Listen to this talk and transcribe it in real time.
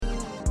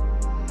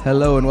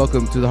Hello and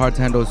welcome to the Hard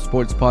to Handle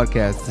Sports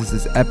Podcast. This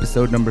is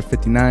episode number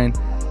 59.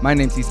 My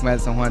name's Ismael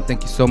San Juan.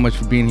 Thank you so much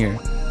for being here.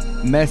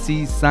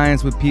 Messi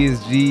signs with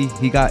PSG.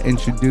 He got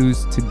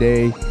introduced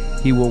today.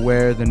 He will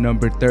wear the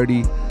number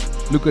 30.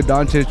 Luka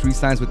Doncic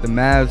re-signs with the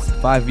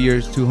Mavs, 5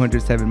 years,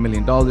 $207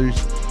 million.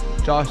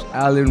 Josh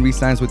Allen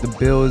re-signs with the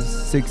Bills,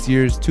 6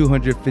 years,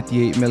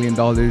 $258 million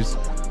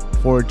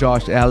for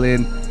Josh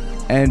Allen.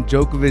 And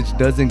Djokovic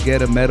doesn't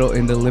get a medal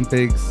in the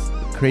Olympics.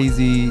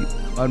 Crazy,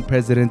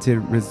 unprecedented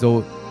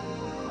result.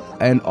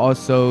 And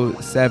also,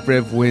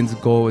 Zverev wins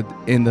gold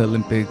in the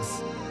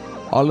Olympics.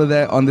 All of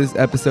that on this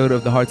episode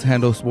of the Hard to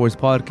Handle Sports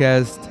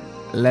Podcast.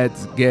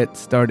 Let's get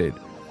started.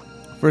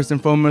 First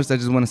and foremost, I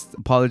just want to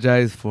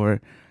apologize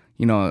for,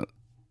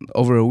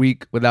 over a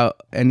week without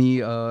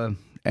any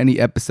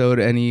episode,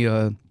 any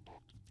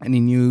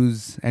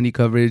news, any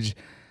coverage.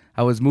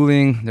 I was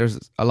moving. There's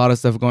a lot of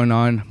stuff going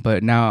on,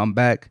 but now I'm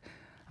back.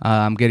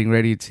 I'm getting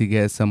ready to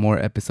get some more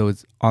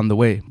episodes on the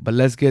way. But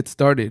let's get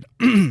started.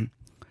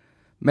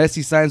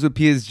 Messi signs with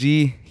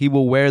PSG. He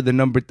will wear the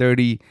number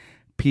 30.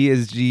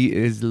 PSG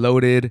is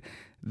loaded.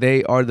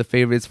 They are the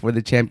favorites for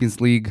the Champions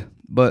League.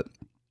 But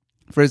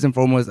first and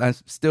foremost, I'm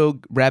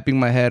still wrapping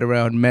my head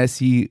around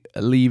Messi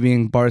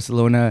leaving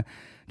Barcelona.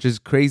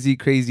 Just crazy,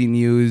 crazy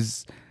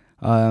news.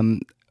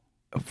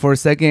 For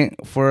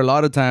a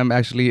lot of time,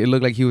 actually, it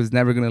looked like he was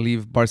never going to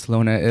leave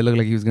Barcelona. It looked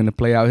like he was going to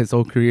play out his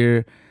whole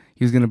career.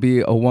 He was going to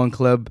be a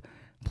one-club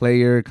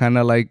player, kind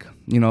of like,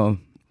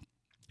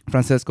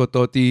 Francesco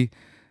Totti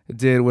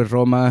did with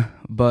Roma.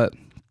 But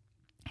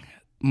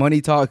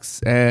money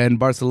talks, and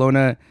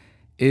Barcelona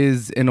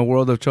is in a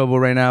world of trouble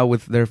right now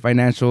with their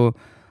financial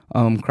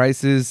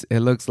crisis. It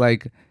looks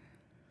like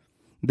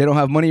they don't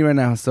have money right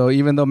now. So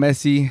even though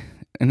Messi,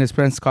 in his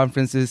press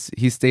conferences,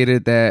 he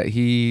stated that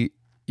he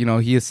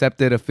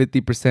accepted a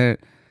 50%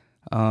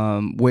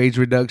 wage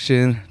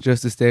reduction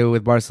just to stay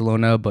with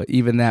Barcelona, but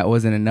even that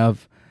wasn't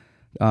enough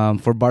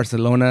for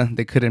Barcelona.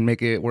 They couldn't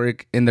make it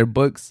work in their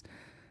books.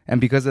 And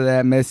because of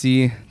that,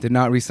 Messi did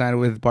not re-sign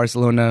with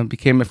Barcelona,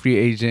 became a free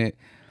agent.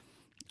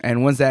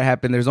 And once that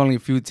happened, there's only a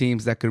few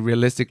teams that could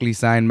realistically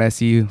sign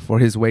Messi for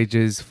his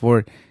wages,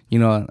 for,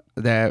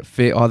 that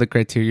fit all the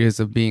criteria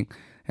of being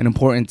an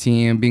important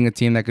team, being a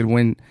team that could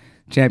win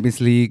Champions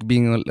League,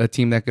 being a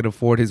team that could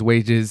afford his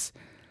wages.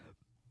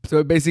 So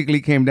it basically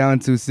came down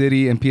to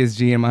City and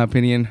PSG, in my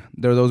opinion.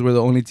 Those were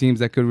the only teams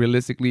that could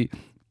realistically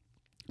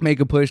make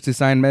a push to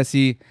sign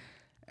Messi.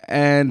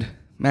 And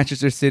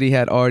Manchester City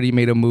had already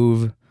made a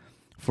move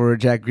for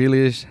Jack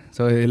Grealish,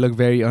 so it looked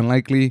very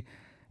unlikely.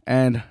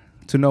 And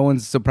to no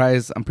one's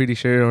surprise, I'm pretty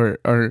sure,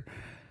 or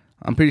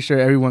I'm pretty sure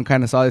everyone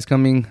kind of saw this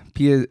coming.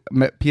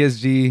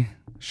 PSG,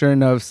 sure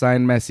enough,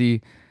 signed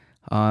Messi.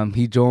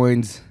 He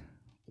joins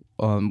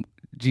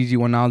Gigi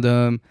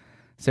Wijnaldum,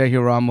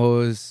 Sergio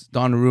Ramos,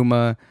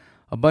 Donnarumma,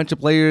 a bunch of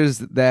players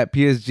that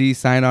PSG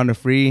signed on a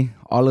free.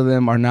 All of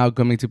them are now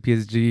coming to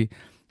PSG.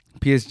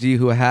 PSG,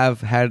 who have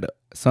had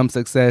some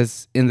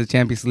success in the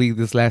Champions League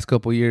this last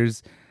couple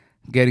years,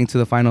 getting to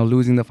the final,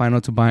 losing the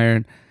final to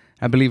Bayern.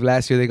 I believe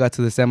last year they got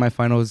to the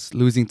semifinals,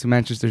 losing to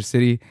Manchester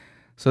City.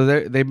 So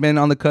they've been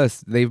on the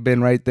cusp. They've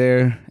been right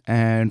there.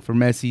 And for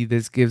Messi,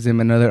 this gives him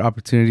another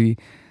opportunity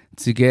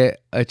to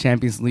get a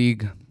Champions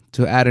League,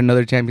 to add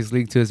another Champions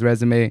League to his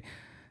resume.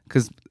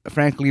 Because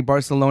frankly,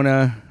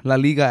 Barcelona, La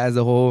Liga as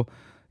a whole,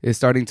 is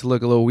starting to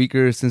look a little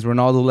weaker since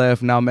Ronaldo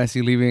left. Now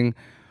Messi leaving.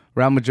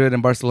 Real Madrid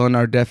and Barcelona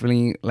are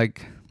definitely,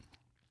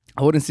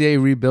 I wouldn't say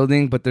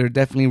rebuilding, but they're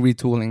definitely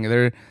retooling.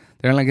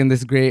 They're like in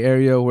this gray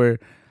area where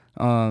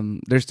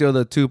they're still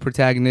the two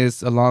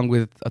protagonists along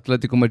with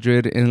Atletico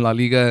Madrid in La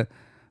Liga,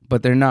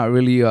 but they're not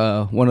really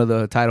one of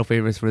the title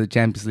favorites for the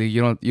Champions League.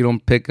 You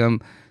don't pick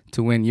them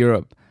to win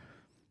Europe.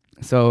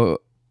 So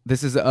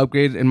this is an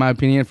upgrade, in my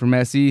opinion, for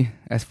Messi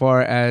as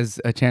far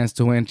as a chance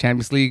to win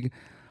Champions League.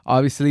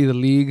 Obviously, the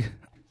league,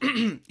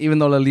 even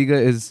though La Liga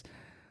is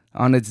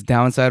on its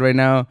downside right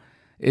now,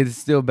 it's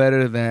still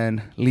better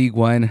than League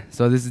One.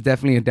 So this is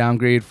definitely a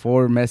downgrade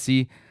for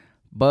Messi.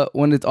 But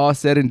when it's all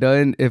said and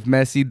done, if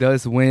Messi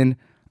does win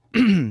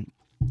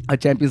a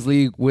Champions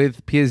League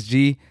with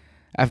PSG,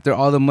 after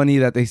all the money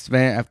that they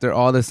spent, after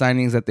all the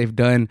signings that they've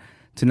done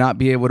to not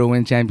be able to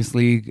win Champions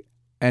League,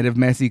 and if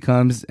Messi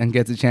comes and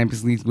gets a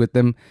Champions League with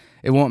them,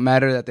 it won't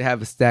matter that they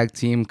have a stacked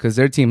team, because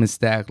their team is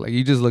stacked. Like,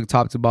 you just look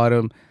top to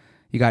bottom.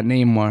 You got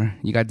Neymar,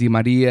 you got Di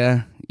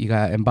Maria, you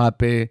got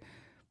Mbappe,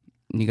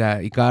 you got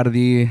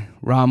Icardi,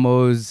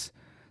 Ramos,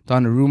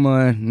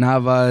 Donnarumma,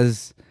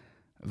 Navas,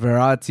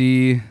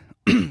 Verratti,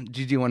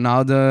 Gigi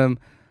Wijnaldum,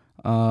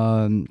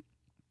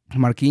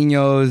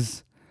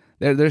 Marquinhos.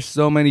 There's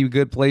so many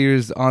good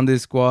players on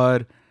this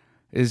squad.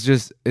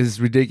 It's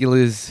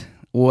ridiculous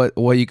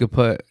what you could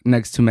put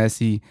next to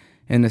Messi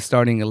in the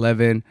starting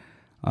 11.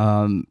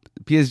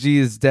 PSG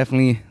is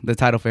definitely the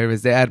title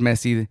favorites. They add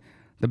Messi,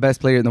 the best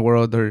player in the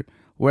world, or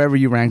wherever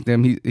you rank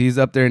them. He's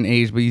up there in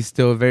age, but he's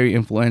still very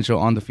influential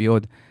on the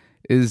field.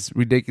 Is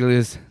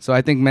ridiculous. So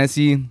I think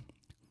Messi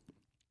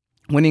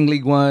winning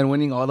League One,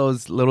 winning all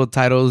those little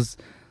titles,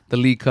 the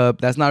League Cup,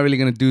 that's not really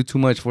going to do too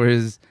much for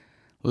his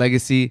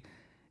legacy.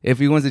 if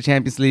he wins the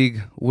Champions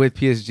League with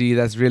PSG,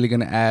 that's really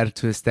going to add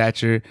to his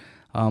stature.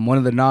 One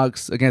of the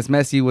knocks against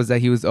Messi was that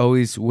he was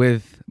always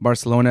with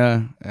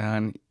Barcelona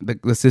and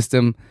the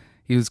system.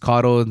 He was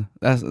coddled.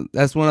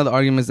 That's one of the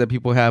arguments that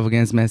people have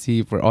against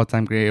Messi for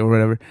all-time great or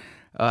whatever.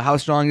 How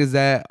strong is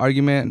that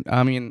argument?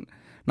 I mean,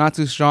 not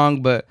too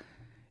strong, but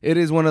it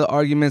is one of the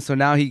arguments. So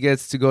now he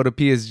gets to go to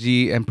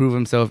PSG and prove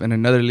himself in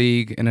another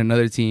league, in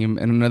another team,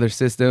 in another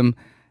system.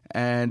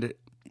 And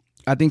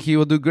I think he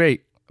will do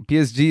great.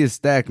 PSG is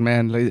stacked,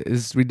 man. Like,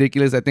 it's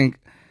ridiculous. I think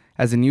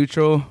as a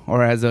neutral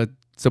or as a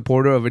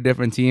supporter of a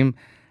different team,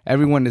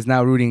 everyone is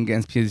now rooting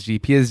against PSG.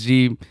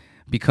 PSG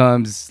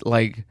becomes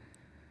like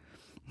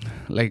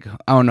I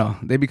don't know.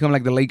 They become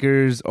like the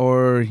Lakers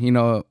or, you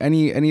know,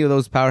 any of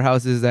those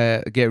powerhouses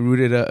that get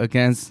rooted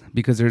against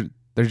because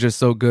they're just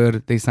so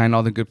good. They sign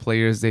all the good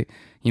players. They,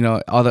 you know,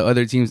 all the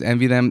other teams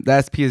envy them.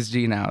 That's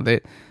PSG now.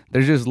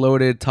 They're just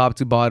loaded top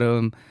to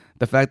bottom.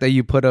 The fact that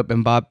you put up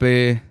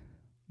Mbappe,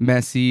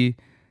 Messi,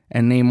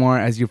 and Neymar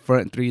as your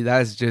front three,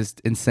 that's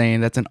just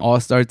insane. That's an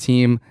all-star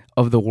team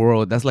of the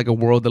world. That's like a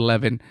world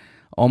 11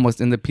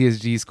 almost in the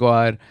PSG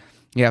squad.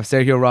 You have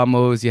Sergio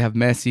Ramos, you have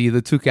Messi.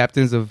 The two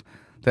captains of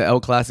the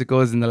El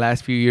Clásicos in the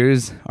last few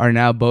years are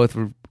now both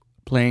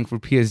playing for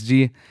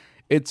PSG.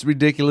 It's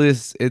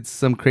ridiculous. It's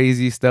some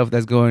crazy stuff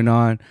that's going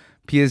on.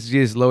 PSG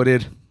is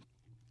loaded.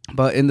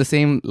 But in the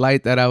same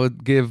light that I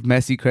would give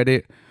Messi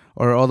credit,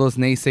 or all those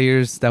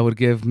naysayers that would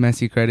give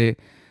Messi credit,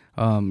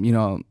 you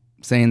know,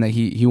 saying that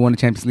he won the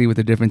Champions League with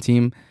a different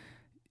team,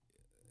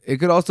 it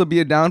could also be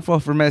a downfall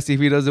for Messi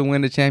if he doesn't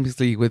win the Champions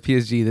League with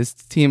PSG. This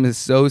team is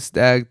so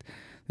stacked.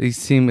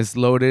 This team is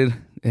loaded.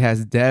 It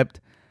has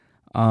depth.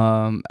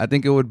 I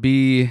think it would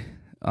be,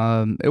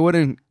 it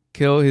wouldn't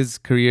kill his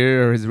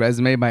career or his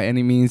resume by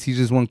any means. He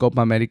just won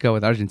Copa America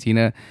with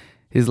Argentina.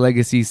 His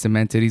legacy is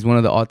cemented. He's one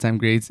of the all-time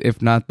greats,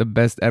 if not the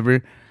best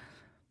ever.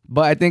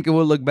 But I think it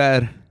would look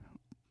bad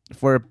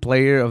for a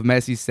player of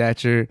Messi's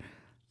stature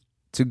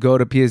to go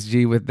to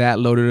PSG with that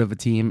loaded of a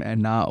team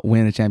and not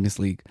win a Champions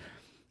League,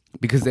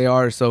 because they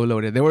are so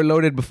loaded. They were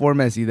loaded before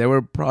Messi. They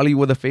were probably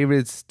one of the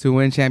favorites to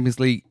win Champions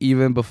League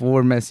even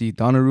before Messi.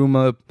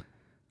 Donnarumma,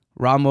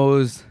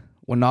 Ramos,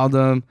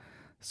 Wijnaldum,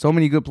 so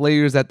many good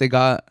players that they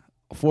got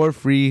for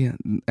free,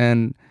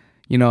 and,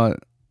 you know,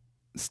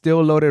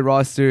 still loaded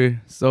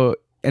roster. So,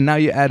 and now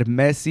you add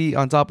Messi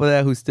on top of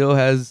that, who still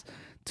has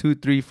 2,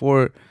 3,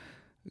 4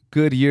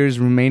 good years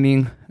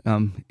remaining.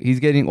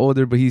 He's getting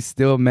older, but he's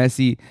still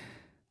Messi.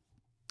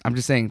 I'm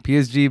just saying,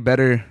 PSG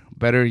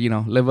better, you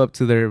know, live up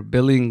to their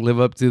billing, live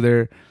up to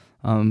their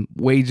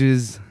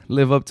wages,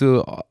 live up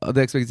to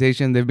the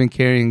expectation they've been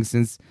carrying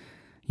since,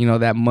 you know,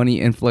 that money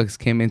influx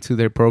came into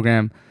their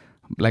program,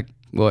 like,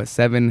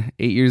 7,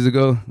 8 years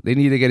ago. They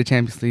need to get a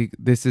Champions League.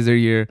 This is their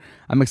year.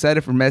 I'm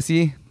excited for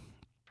Messi.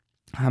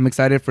 I'm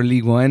excited for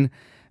League One.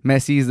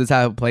 Messi is the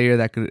type of player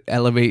that could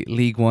elevate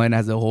League One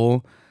as a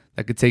whole,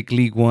 that could take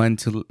League One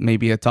to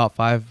maybe a top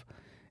 5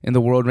 in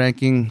the world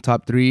ranking,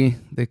 top 3.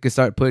 They could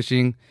start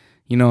pushing,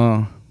 you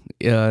know,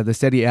 the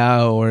Serie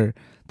A or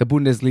the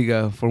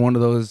Bundesliga for one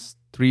of those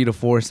 3 to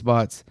 4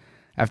 spots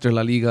after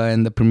La Liga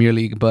and the Premier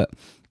League. But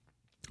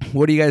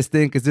what do you guys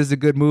think? Is this a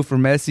good move for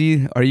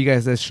Messi? Are you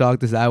guys as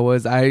shocked as I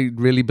was? I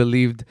really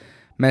believed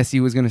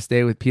Messi was going to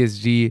stay with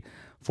PSG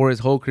for his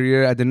whole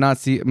career. I did not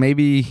see,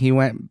 maybe he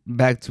went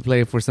back to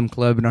play for some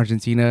club in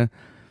Argentina,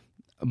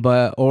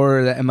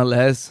 or the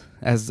MLS,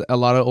 as a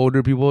lot of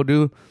older people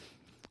do.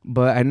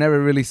 But I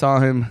never really saw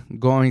him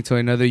going to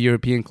another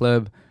European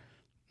club,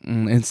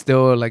 and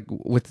still, like,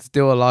 with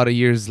still a lot of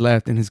years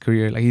left in his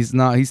career. Like, he's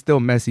still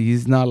Messi.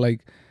 He's not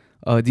like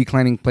a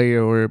declining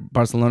player or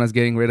Barcelona's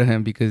getting rid of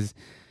him because,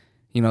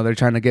 you know, they're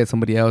trying to get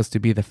somebody else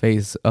to be the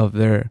face of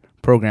their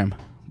program.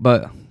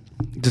 But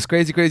just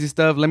crazy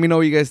stuff. Let me know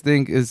what you guys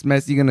think. Is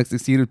Messi going to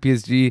succeed with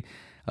PSG?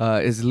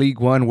 Is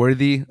League One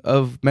worthy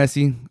of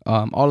Messi?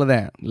 All of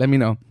that. Let me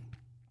know.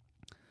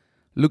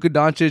 Luka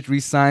Doncic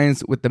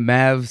re-signs with the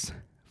Mavs.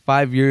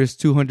 5 years,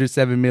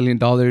 $207 million.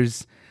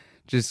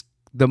 Just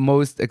the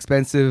most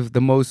expensive,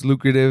 the most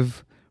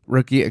lucrative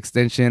rookie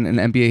extension in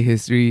NBA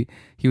history.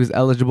 He was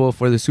eligible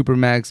for the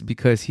Supermax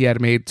because he had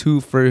made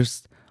 2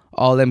 first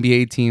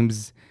All-NBA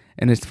teams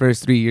in his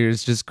first 3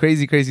 years. Just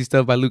crazy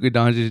stuff by Luka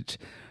Doncic.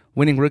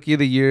 Winning Rookie of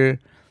the Year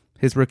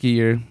his rookie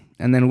year,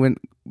 and then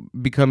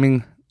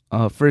becoming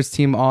first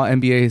team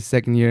All-NBA his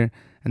second year,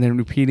 and then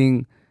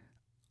repeating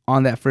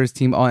on that first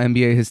team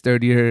All-NBA his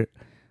third year.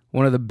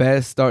 One of the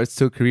best starts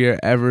to a career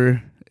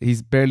ever.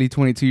 He's barely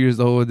 22 years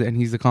old, and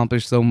he's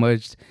accomplished so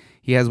much.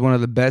 He has one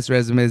of the best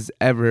resumes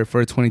ever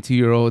for a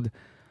 22-year-old.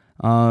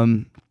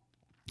 And,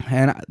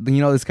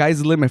 you know, the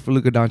sky's the limit for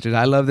Luka Doncic.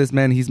 I love this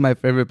man. He's my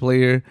favorite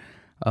player.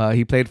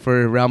 He played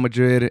for Real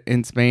Madrid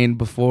in Spain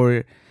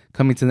before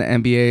coming to the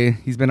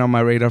NBA. He's been on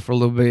my radar for a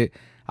little bit.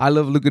 I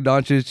love Luka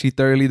Doncic. He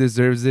thoroughly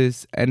deserves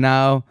this. And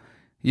now,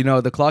 you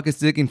know, the clock is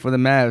ticking for the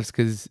Mavs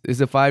because it's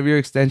a 5-year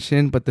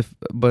extension, but the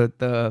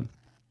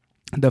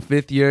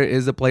 5th year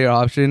is a player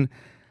option.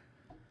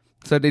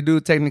 So they do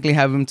technically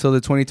have him till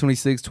the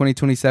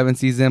 2026-2027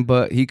 season,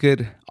 but he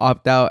could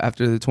opt out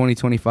after the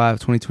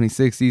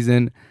 2025-2026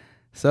 season.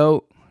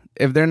 So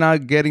if they're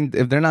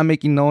not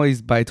making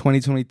noise by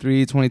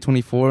 2023,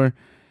 2024,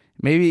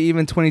 maybe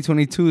even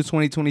 2022,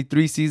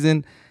 2023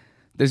 season,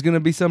 there's gonna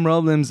be some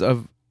rumblings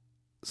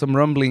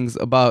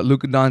about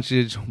Luka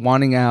Doncic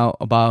wanting out,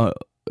 about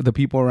the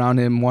people around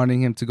him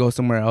wanting him to go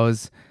somewhere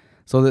else.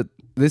 So that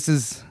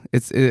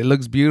it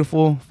looks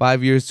beautiful.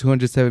 5 years,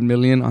 $207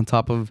 million on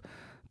top of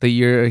the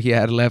year he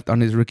had left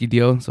on his rookie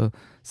deal. So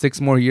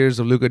 6 more years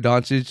of Luka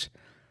Doncic.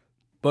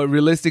 But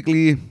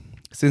realistically,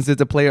 since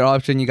it's a player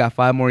option, you got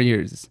 5 more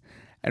years.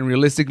 And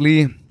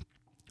realistically,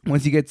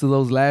 once you get to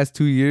those last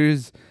 2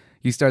 years,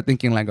 you start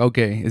thinking like,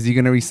 okay, is he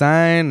going to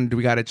resign? Do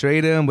we got to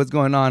trade him? What's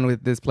going on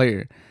with this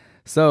player?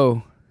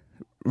 So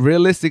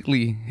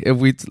realistically, if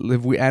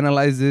we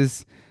analyze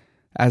this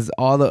as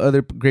all the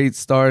other great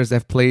stars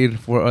have played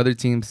for other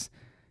teams,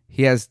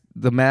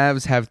 the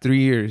Mavs have 3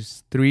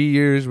 years. 3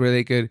 years where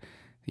they could,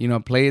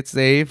 play it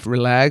safe,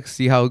 relax,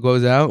 see how it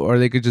goes out, or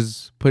they could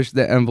just push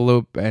the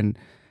envelope and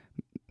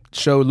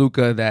show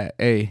Luka that,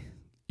 hey,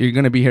 you're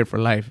going to be here for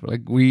life.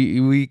 Like,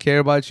 we care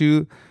about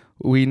you.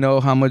 We know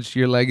how much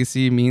your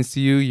legacy means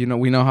to you.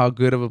 We know how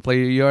good of a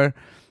player you are.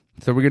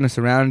 So we're going to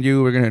surround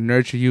you. We're going to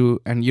nurture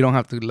you, and you don't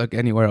have to look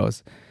anywhere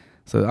else.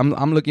 So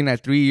I'm looking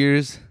at 3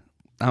 years.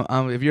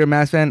 If you're a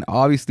Mavs fan,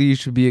 obviously you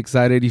should be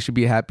excited. You should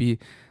be happy.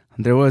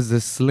 There was a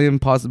slim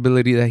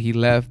possibility that he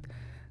left,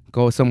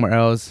 go somewhere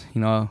else.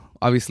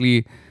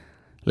 Obviously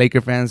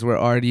Laker fans were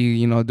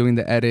already, doing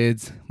the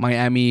edits.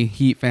 Miami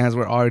Heat fans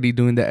were already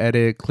doing the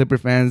edit. Clipper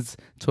fans,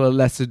 to a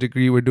lesser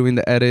degree, were doing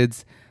the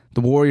edits.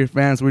 The Warrior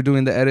fans were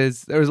doing the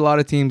edits. There was a lot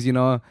of teams,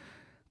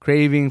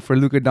 craving for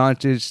Luka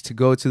Doncic to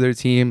go to their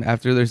team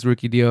after their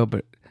rookie deal.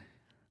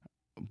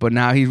 But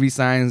now he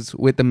resigns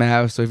with the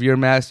Mavs. So if you're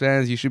Mavs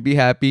fans, you should be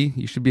happy.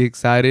 You should be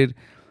excited.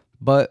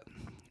 But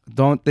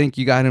don't think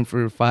you got him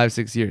for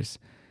 5-6 years.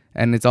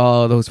 And it's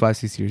all those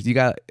 5-6 years. You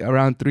got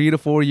around 3 to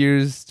 4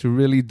 years to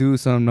really do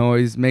some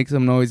noise, make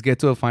some noise, get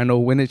to a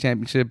final, win a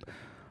championship,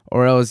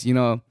 or else,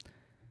 it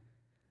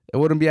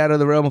wouldn't be out of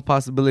the realm of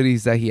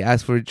possibilities that he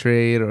asked for a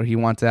trade or he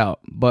wants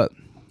out. But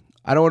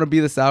I don't want to be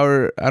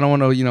I don't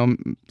want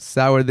to,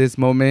 sour this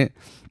moment.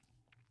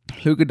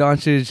 Luka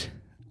Doncic,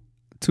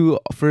 2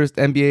 first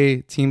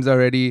NBA teams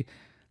already.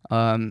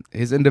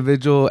 His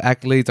individual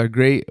accolades are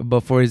great, but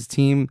for his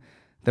team,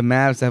 the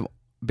Mavs have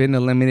been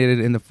eliminated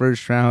in the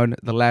first round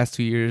the last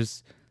 2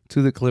 years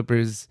to the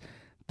Clippers.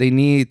 They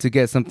need to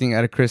get something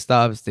out of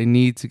Kristaps. They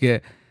need to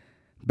get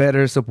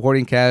better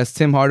supporting cast.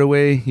 Tim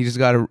Hardaway, he just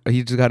got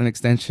an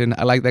extension.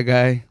 I like that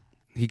guy.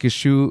 He could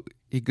shoot.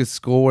 He could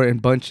score in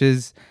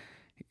bunches.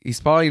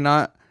 He's probably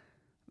not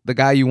the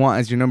guy you want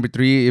as your number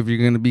 3 if you're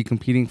going to be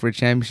competing for a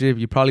championship.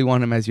 You probably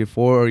want him as your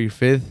 4 or your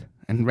 5th.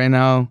 And right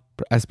now,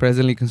 as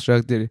presently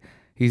constructed,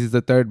 he's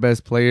the 3rd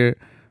best player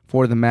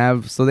for the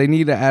Mavs. So they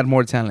need to add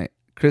more talent.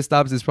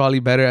 Kristaps is probably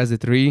better as a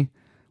 3.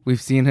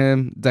 We've seen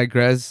him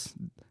digress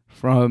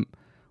from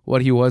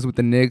what he was with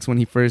the Knicks when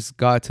he first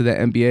got to the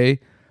NBA.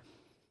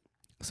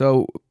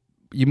 So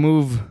you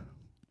move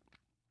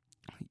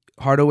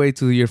Hardaway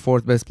to your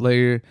 4th best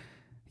player.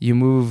 You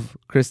move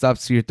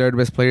Kristaps to your 3rd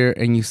best player,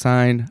 and you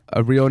sign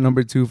a real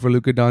number 2 for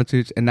Luka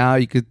Doncic. And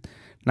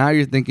now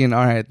you're thinking,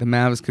 all right, the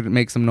Mavs could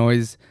make some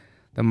noise.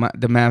 The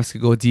Mavs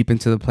could go deep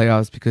into the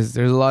playoffs because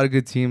there's a lot of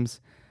good teams.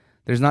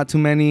 There's not too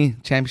many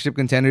championship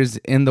contenders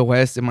in the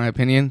West, in my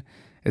opinion.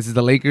 It's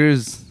the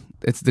Lakers.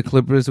 It's the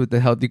Clippers with the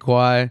healthy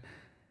Kawhi.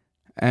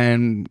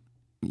 And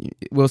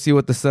we'll see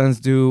what the Suns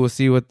do. We'll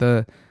see what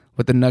the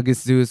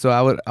Nuggets do. So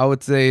I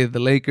would say the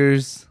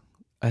Lakers,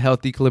 a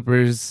healthy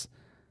Clippers,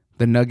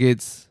 the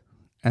Nuggets,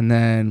 and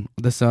then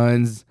the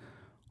Suns,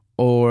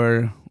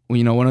 or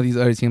one of these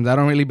other teams. I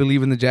don't really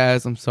believe in the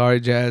Jazz. I'm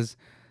sorry, Jazz.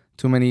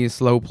 Too many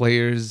slow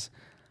players.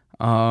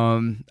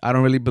 I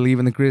don't really believe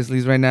in the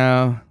Grizzlies right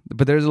now.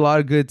 But there's a lot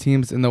of good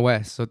teams in the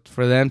West. So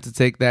for them to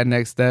take that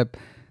next step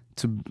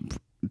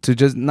to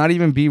just not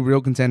even be real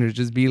contenders,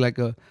 just be like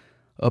a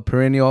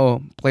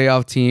perennial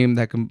playoff team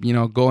that can,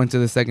 go into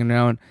the second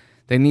round,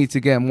 they need to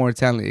get more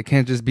talent. It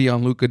can't just be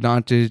on Luka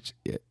Doncic.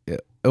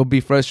 It'll be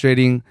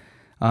frustrating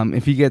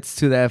if he gets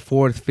to that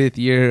 4th, 5th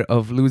year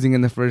of losing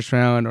in the first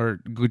round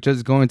or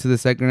just going to the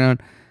second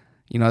round.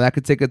 That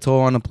could take a toll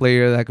on a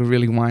player. That could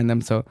really wind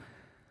them. So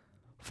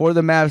for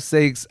the Mavs'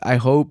 sakes, I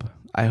hope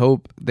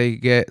they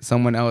get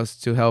someone else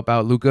to help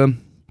out Luka.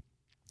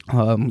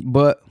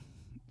 But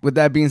with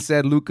that being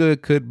said, Luka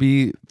could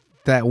be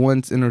that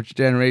once in a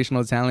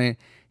generational talent.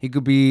 He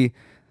could be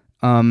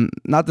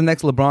not the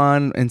next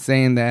LeBron and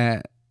saying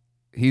that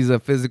he's a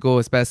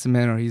physical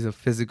specimen or he's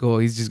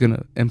just going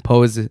to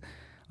impose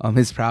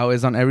his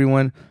prowess on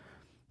everyone.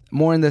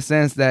 More in the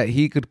sense that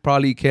he could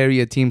probably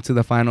carry a team to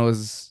the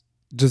finals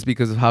just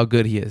because of how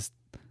good he is.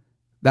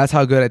 That's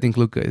how good I think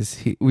Luka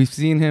is. We've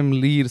seen him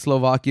lead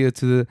Slovakia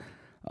to the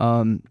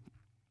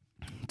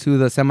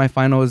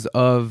semifinals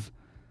of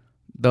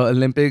the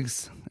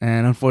Olympics,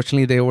 and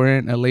unfortunately they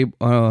weren't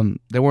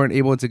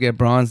able to get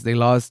bronze. They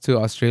lost to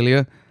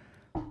Australia,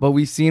 but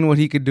we've seen what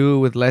he could do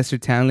with lesser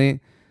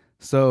talent.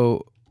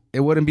 So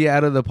it wouldn't be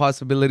out of the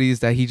possibilities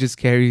that he just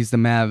carries the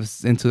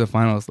Mavs into the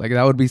finals. Like,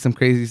 that would be some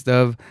crazy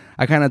stuff.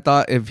 I kind of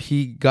thought if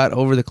he got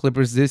over the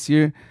Clippers this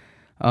year,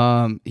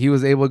 he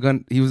was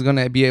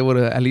gonna be able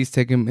to at least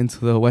take him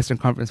into the Western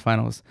Conference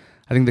Finals.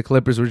 I think the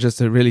Clippers were just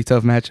a really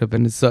tough matchup,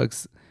 and it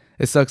sucks.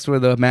 It sucks for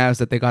the Mavs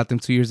that they got them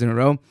 2 years in a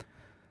row.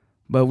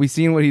 But we've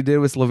seen what he did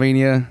with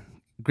Slovenia.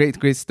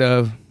 Great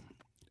stuff.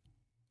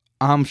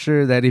 I'm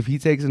sure that if he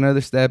takes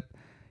another step,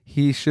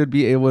 he should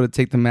be able to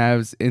take the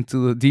Mavs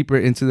deeper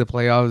into the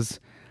playoffs.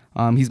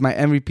 He's my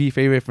MVP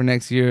favorite for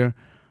next year.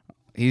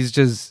 He's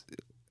just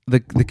the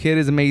kid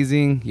is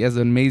amazing. He has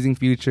an amazing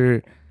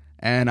future,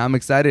 and I'm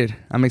excited.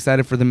 I'm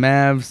excited for the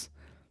Mavs.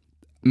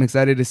 I'm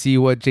excited to see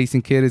what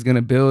Jason Kidd is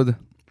gonna build.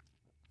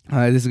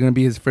 This is gonna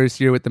be his first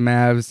year with the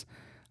Mavs.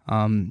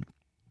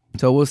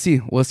 So we'll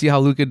see. We'll see how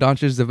Luka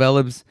Doncic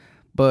develops.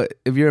 But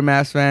if you're a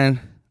Mavs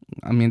fan,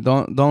 I mean,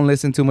 don't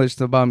listen too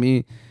much about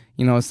me,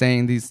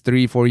 saying these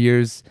 3-4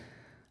 years.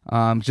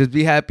 Just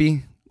be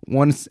happy.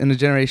 Once in a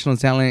generational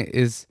talent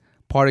is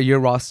part of your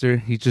roster.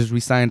 He just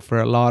re-signed for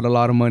a lot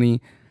of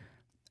money,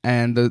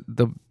 and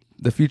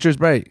the future is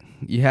bright.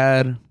 You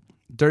had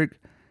Dirk,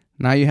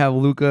 now you have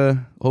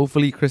Luka.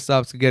 Hopefully,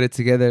 Kristaps could get it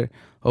together.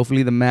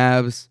 Hopefully, the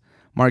Mavs,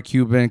 Mark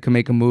Cuban, can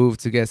make a move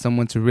to get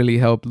someone to really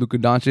help Luka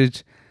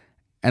Doncic,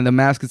 and the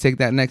Mavs could take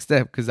that next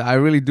step, because I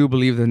really do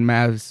believe the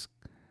Mavs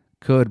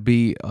could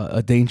be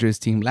a dangerous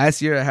team.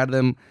 Last year, I had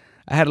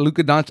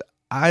Luka Doncic.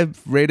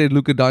 I've rated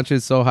Luka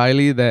Doncic so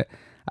highly that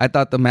I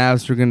thought the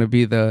Mavs were going to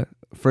be the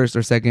first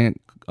or second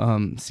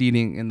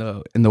seeding in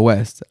the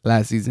West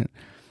last season.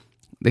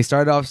 They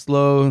started off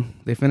slow.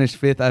 They finished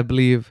fifth, I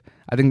believe.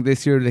 I think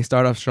this year they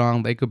start off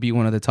strong. They could be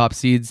one of the top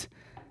seeds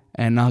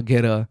and not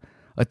get a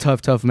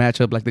tough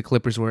matchup like the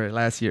Clippers were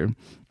last year.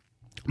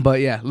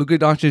 But yeah, Luka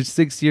Doncic,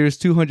 6 years,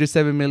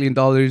 $207 million.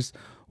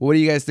 What do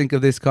you guys think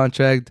of this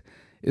contract?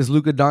 Is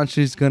Luka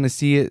Doncic going to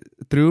see it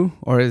through,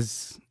 or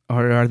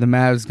are the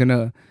Mavs going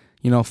to,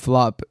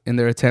 flop in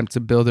their attempt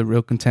to build a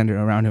real contender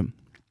around him?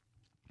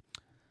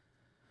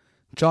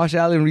 Josh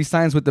Allen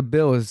re-signs with the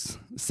Bills.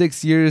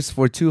 6 years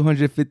for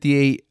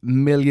 $258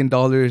 million.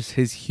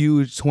 His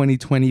huge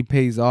 2020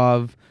 pays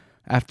off.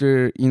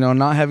 After,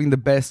 not having the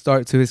best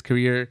start to his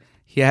career,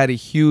 he had a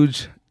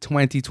huge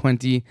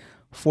 2020,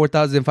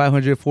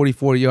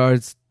 4,544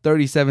 yards,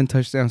 37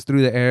 touchdowns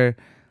through the air,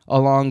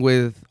 along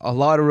with a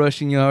lot of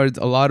rushing yards,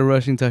 a lot of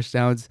rushing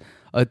touchdowns,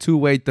 a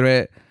two-way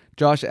threat.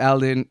 Josh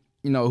Allen,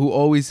 who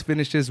always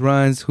finishes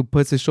runs, who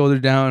puts his shoulder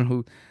down,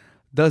 who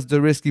does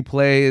the risky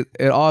play.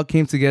 It all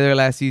came together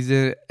last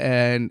season,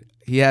 and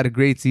he had a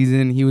great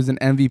season. He was an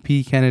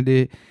MVP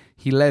candidate.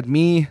 He led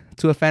me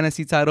to a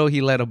fantasy title.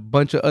 He led a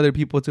bunch of other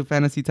people to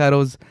fantasy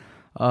titles.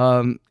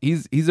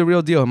 He's a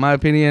real deal, in my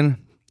opinion.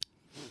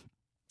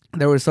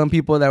 There were some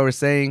people that were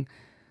saying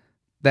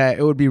that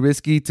it would be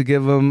risky to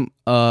give him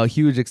a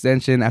huge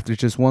extension after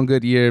just one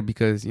good year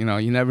because, you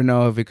never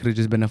know if it could have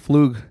just been a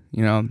fluke,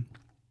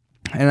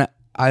 And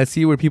I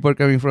see where people are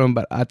coming from,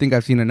 but I think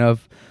I've seen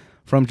enough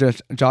from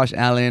Josh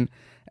Allen.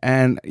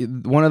 And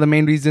one of the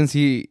main reasons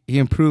he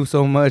improved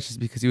so much is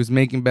because he was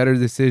making better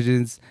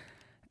decisions,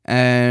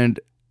 and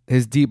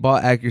his deep ball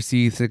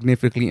accuracy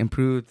significantly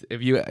improved.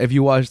 If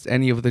you watched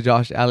any of the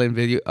Josh Allen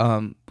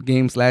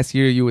games last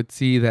year, you would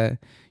see that,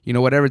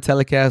 whatever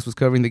telecast was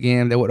covering the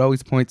game, they would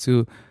always point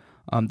to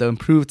the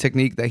improved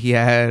technique that he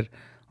had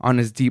on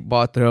his deep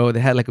ball throw. They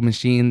had like a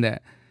machine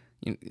that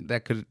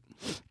could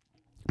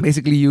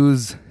basically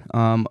use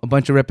a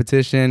bunch of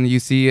repetition. You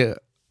see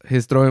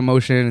his throwing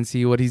motion and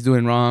see what he's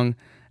doing wrong,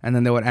 and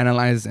then they would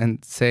analyze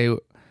and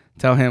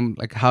tell him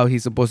like how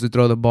he's supposed to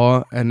throw the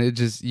ball, and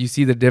you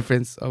see the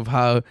difference of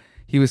how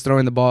he was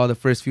throwing the ball the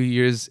first few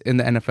years in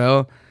the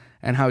NFL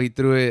and how he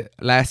threw it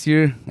last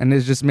year, and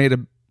it just made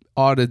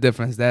all the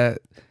difference. That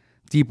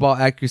deep ball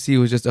accuracy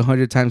was just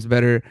 100 times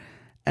better,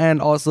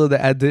 and also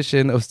the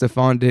addition of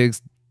Stephon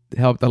Diggs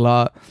helped a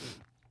lot.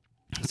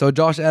 So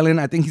Josh Allen,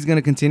 I think he's going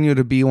to continue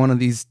to be one of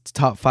these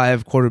top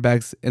 5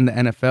 quarterbacks in the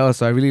NFL.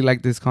 So I really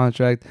like this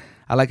contract.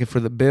 I like it for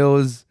the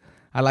Bills.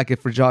 I like it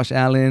for Josh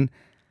Allen.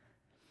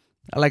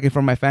 I like it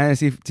for my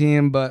fantasy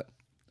team, but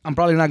I'm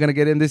probably not going to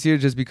get him this year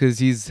just because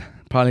he's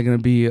probably going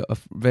to be a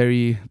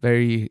very,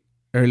 very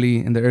early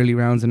in the early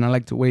rounds, and I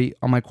like to wait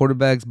on my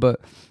quarterbacks.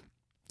 But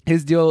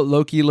his deal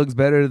low-key looks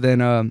better than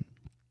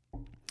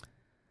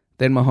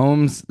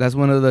Mahomes. That's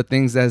one of the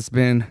things that's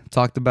been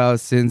talked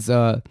about since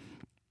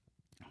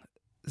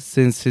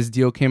his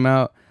deal came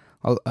out.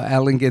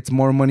 Allen gets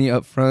more money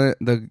up front.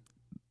 The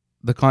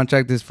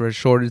contract is for a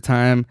shorter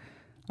time.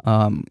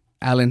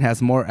 Allen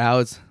has more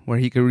outs where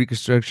he could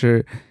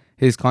restructure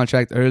his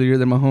contract earlier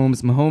than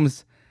Mahomes.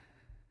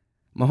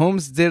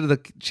 Mahomes did the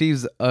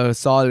Chiefs a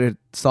solid.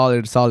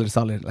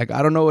 Like,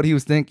 I don't know what he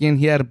was thinking.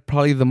 He had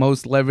probably the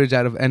most leverage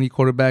out of any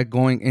quarterback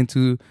going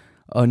into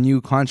a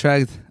new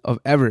contract of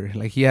ever.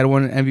 Like, he had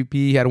won an MVP.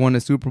 He had won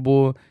a Super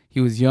Bowl.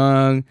 He was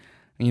young.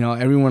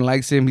 Everyone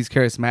likes him. He's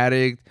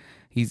charismatic.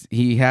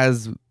 He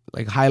has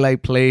like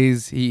highlight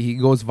plays. He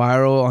goes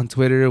viral on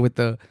Twitter with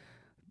the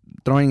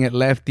throwing it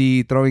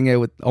lefty, throwing it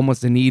with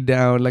almost a knee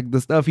down, like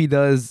the stuff he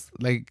does,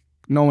 like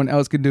no one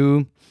else could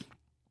do.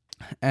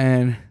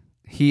 And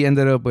he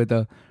ended up with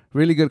a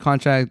really good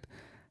contract,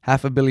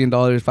 $500 million,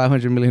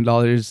 $500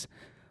 million,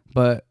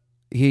 but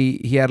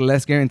he had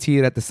less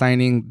guaranteed at the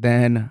signing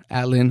than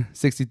Allen,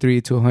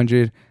 63 to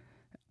 100.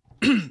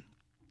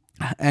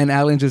 And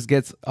Allen just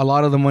gets a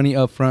lot of the money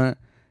up front,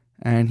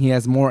 and he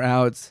has more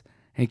outs,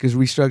 and he could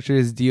restructure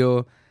his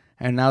deal.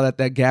 And now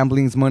that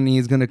gambling's money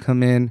is going to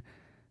come in,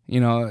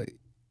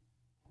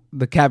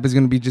 the cap is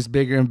going to be just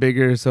bigger and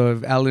bigger. So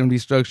if Allen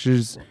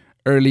restructures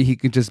early, he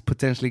could just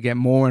potentially get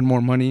more and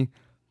more money.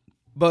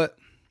 But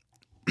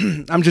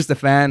I'm just a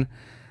fan.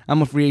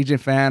 I'm a free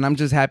agent fan. I'm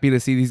just happy to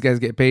see these guys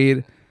get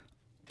paid.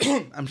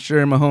 I'm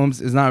sure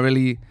Mahomes is not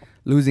really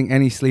losing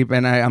any sleep,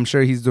 and I'm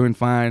sure he's doing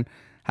fine.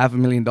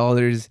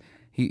 $500,000.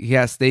 He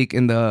has stake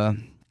in the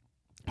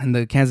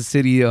Kansas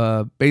City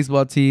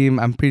baseball team.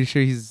 I'm pretty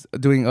sure he's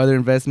doing other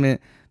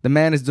investment. The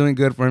man is doing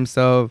good for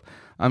himself.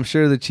 I'm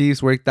sure the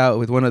Chiefs worked out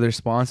with one of their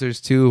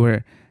sponsors too,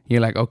 where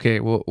you're like,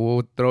 okay,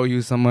 we'll throw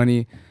you some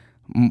money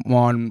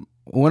on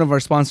one of our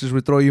sponsors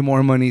would throw you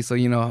more money, so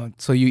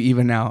so you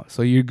even out,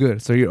 so you're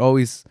good, so you're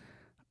always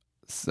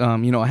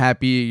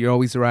happy, you're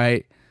always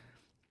right.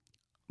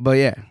 But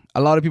yeah,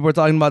 a lot of people are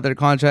talking about their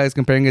contracts,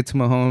 comparing it to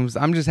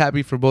Mahomes. I'm just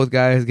happy for both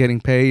guys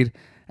getting paid.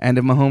 And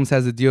if Mahomes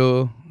has a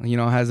deal,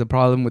 has a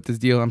problem with this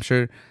deal, I'm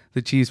sure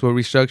the Chiefs will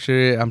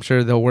restructure it. I'm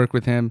sure they'll work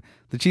with him.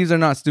 The Chiefs are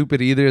not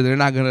stupid either. They're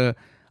not going to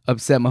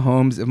upset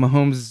Mahomes. If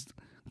Mahomes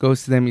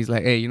goes to them, he's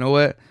like, hey, you know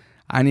what?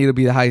 I need to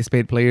be the highest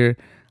paid player.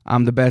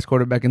 I'm the best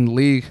quarterback in the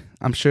league.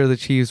 I'm sure the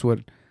Chiefs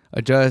would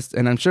adjust.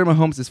 And I'm sure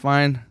Mahomes is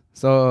fine.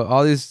 So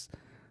all this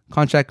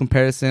contract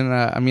comparison,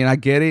 I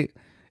get it.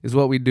 Is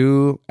what we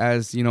do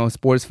as,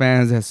 sports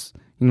fans, as,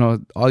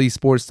 all these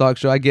sports talk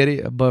show. I get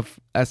it. But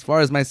as far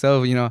as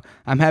myself,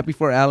 I'm happy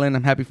for Allen.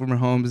 I'm happy for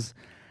Mahomes.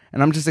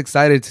 And I'm just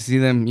excited to see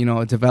them,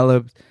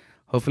 develop.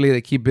 Hopefully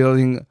they keep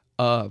building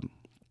a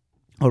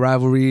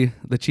rivalry.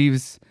 The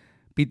Chiefs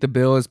beat the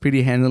Bills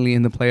pretty handily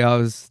in the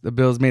playoffs. The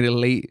Bills made a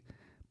late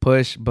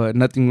push, but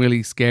nothing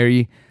really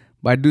scary.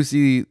 But I do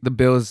see the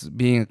Bills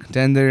being a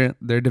contender.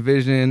 Their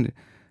division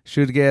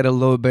should get a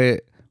little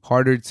bit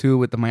harder too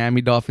with the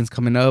Miami Dolphins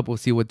coming up. We'll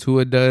see what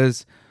Tua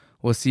does.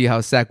 We'll see how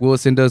Zach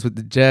Wilson does with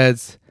the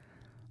Jets.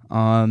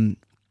 But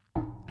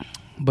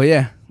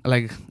yeah,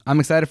 I'm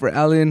excited for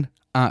Allen.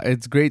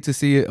 It's great to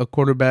see a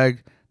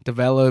quarterback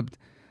developed.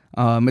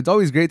 It's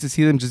always great to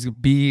see them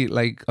just be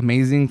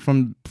amazing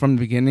from the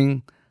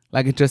beginning.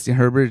 Like Justin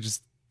Herbert,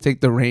 just take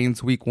the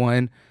reins week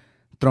one,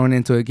 thrown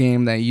into a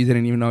game that you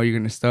didn't even know you're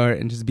going to start,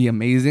 and just be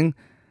amazing.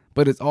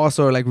 But it's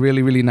also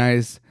really, really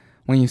nice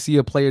when you see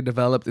a player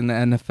developed in the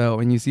NFL,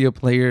 when you see a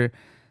player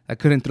that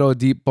couldn't throw a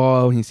deep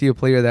ball, when you see a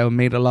player that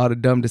made a lot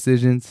of dumb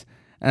decisions,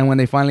 and when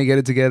they finally get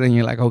it together and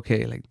you're like,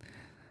 okay,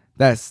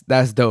 that's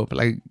dope.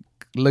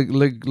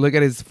 Look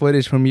at his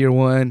footage from year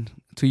 1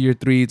 to year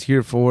 3 to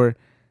year 4,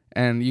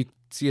 and you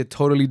see a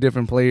totally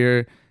different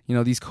player.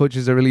 These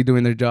coaches are really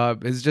doing their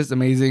job. It's just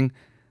amazing.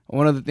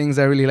 One of the things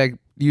I really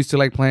used to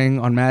like playing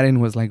on Madden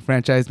was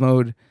franchise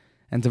mode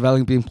and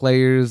developing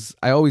players.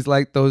 I always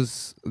liked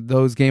those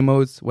game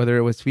modes, whether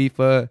it was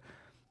FIFA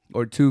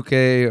or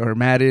 2K or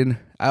Madden.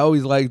 I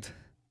always liked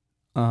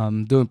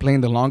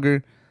playing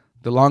the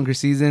longer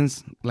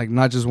seasons,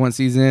 not just one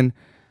season,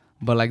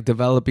 but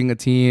developing a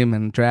team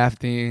and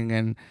drafting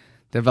and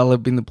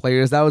developing the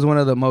players. That was one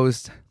of the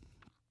most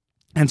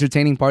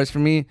entertaining parts for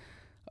me.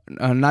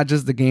 Not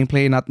just the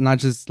gameplay, not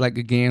just a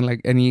game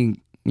like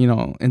any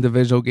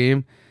individual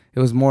game. It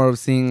was more of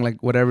seeing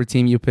whatever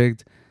team you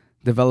picked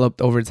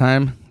developed over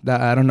time.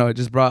 That, I don't know, it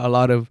just brought a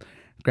lot of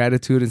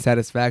gratitude and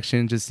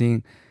satisfaction just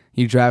seeing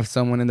you draft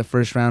someone in the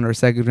first round or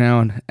second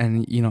round,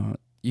 and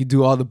you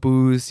do all the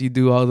boosts, you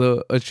do all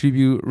the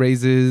attribute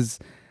raises,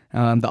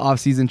 the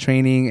off-season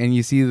training, and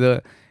you see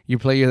your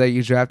player that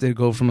you drafted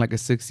go from a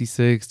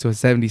 66 to a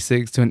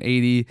 76 to an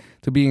 80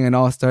 to being an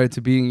all-star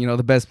to being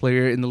the best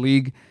player in the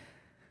league.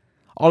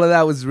 All of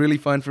that was really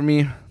fun for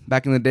me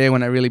back in the day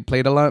when I really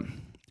played a lot.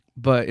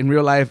 But in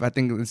real life, I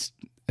think it's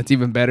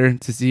even better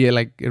to see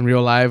it in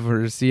real life,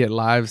 or see it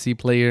live, see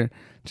player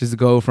just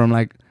go from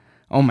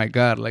oh my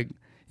God,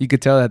 you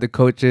could tell that the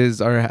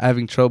coaches are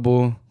having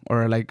trouble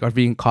or are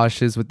being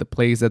cautious with the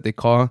plays that they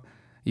call.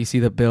 You see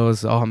the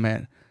Bills, oh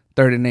man,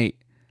 3rd and 8.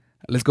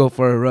 Let's go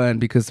for a run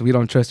because we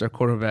don't trust our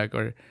quarterback.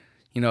 Or,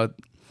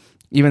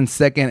 even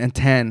 2nd and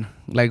 10.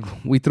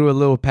 We threw a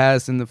little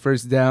pass in the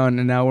first down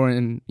and now we're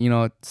in,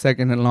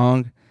 2nd and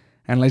long.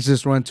 And let's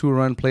just run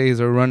 2-run plays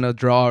or run a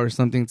draw or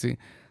something to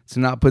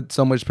not put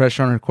so much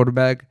pressure on our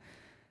quarterback.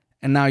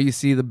 And now you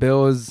see the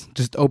Bills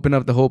just open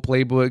up the whole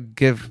playbook,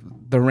 give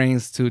the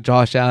reins to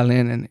Josh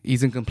Allen, and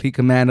he's in complete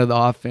command of the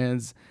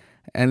offense.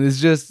 And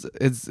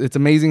it's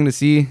amazing to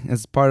see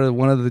as part of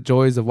one of the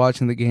joys of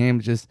watching the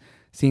game, just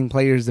seeing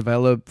players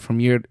develop from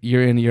year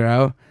in, year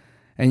out.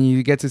 And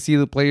you get to see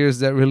the players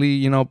that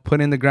really,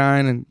 put in the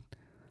grind and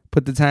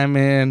put the time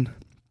in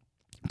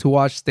to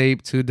watch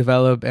tape, to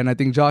develop. And I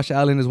think Josh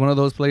Allen is one of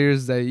those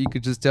players that you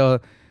could just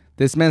tell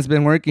this man's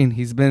been working.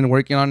 He's been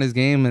working on his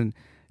game, and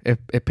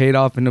it paid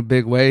off in a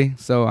big way.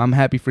 So I'm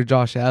happy for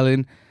Josh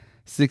Allen.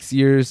 6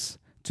 years,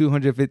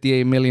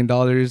 $258 million.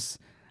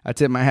 I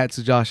tip my hat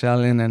to Josh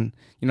Allen, and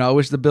I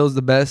wish the Bills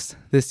the best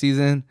this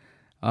season.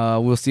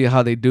 We'll see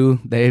how they do.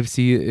 The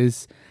AFC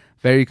is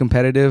very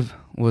competitive.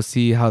 We'll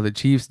see how the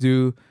Chiefs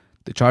do.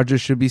 The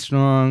Chargers should be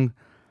strong.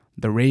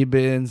 The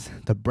Ravens,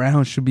 the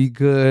Browns should be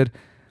good.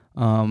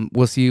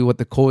 We'll see what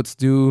the Colts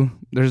do.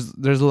 There's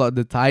a lot.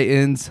 The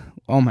Titans.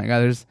 Oh my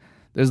God,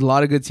 there's a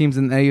lot of good teams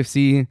in the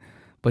AFC,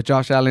 but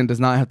Josh Allen does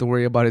not have to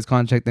worry about his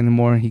contract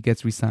anymore. He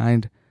gets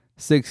re-signed.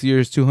 6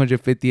 years,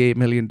 $258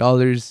 million.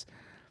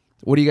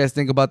 What do you guys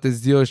think about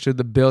this deal? Should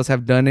the Bills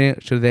have done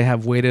it? Should they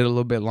have waited a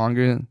little bit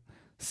longer,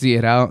 see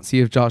it out, see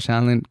if Josh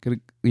Allen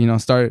could,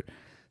 start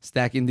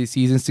stacking these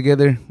seasons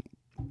together?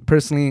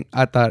 Personally,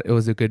 I thought it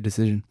was a good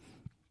decision.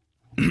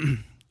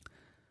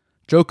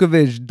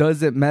 Djokovic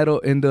doesn't medal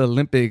in the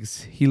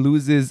Olympics. He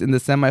loses in the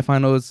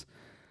semifinals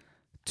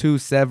to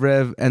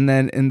Zverev, and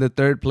then in the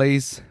third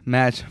place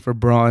match for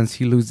bronze,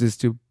 he loses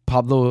to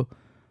Pablo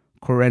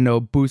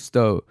Carreno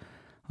Busto.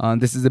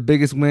 This is the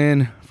biggest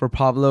win for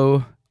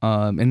Pablo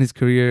in his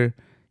career.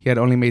 He had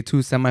only made 2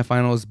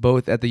 semifinals,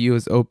 both at the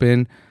U.S.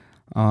 Open.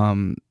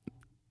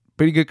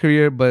 Pretty good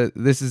career, but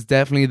this is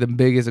definitely the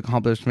biggest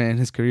accomplishment in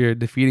his career,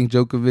 defeating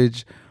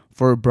Djokovic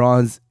for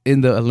bronze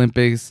in the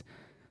Olympics.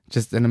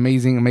 Just an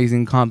amazing,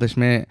 amazing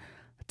accomplishment.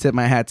 Tip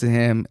my hat to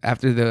him.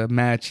 After the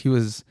match, he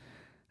was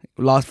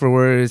lost for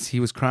words. He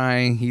was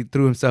crying. He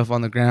threw himself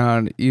on the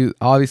ground. He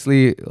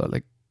obviously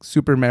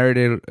super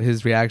merited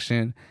his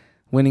reaction.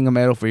 Winning a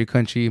medal for your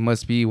country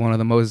must be one of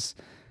the most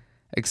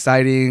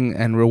exciting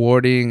and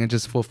rewarding and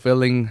just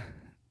fulfilling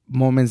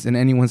moments in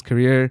anyone's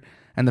career.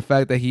 And the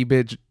fact that he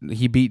beat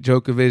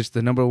Djokovic,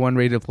 the number 1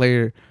 rated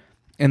player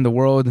in the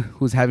world,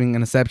 who's having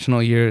an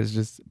exceptional year, is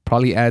just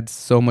probably adds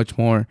so much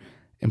more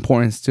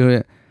importance to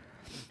it.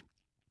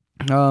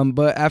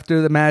 But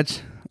after the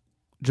match,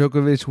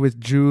 Djokovic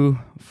withdrew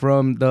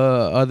from the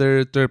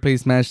other third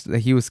place match that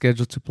he was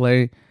scheduled to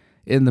play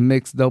in the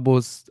mixed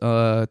doubles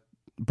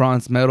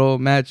bronze medal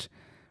match,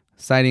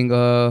 citing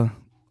a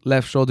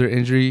left shoulder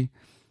injury.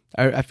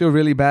 I feel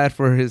really bad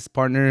for his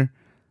partner,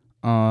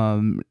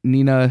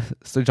 Nina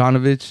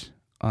Stojanovic.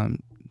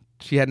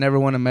 She had never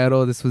won a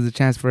medal. This was a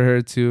chance for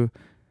her to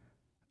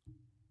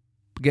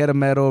get a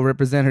medal,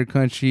 represent her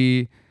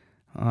country,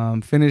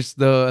 finish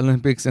the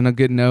Olympics in a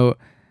good note.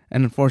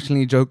 And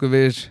unfortunately,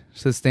 Djokovic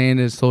sustained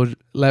his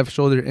left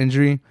shoulder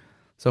injury.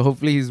 So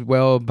hopefully he's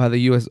well by the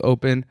U.S.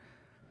 Open.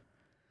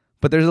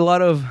 But there's a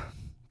lot of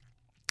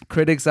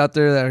critics out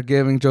there that are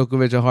giving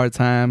Djokovic a hard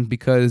time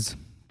because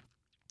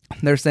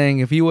they're saying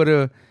if he would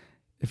have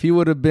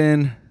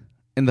been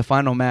in the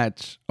final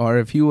match, or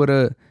if he would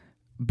have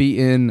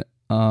beaten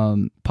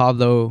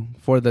Pablo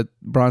for the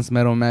bronze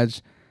medal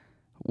match,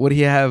 would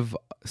he have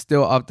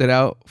still opted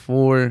out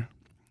for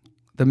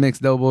the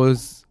mixed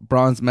doubles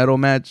bronze medal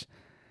match?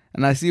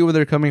 And I see where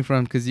they're coming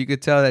from, because you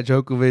could tell that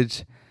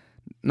Djokovic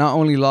not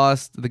only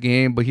lost the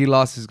game, but he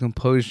lost his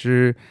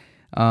composure.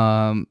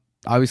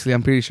 Obviously,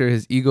 I'm pretty sure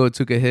his ego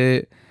took a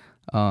hit.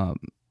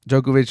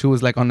 Djokovic, who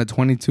was on a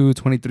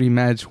 22-23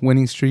 match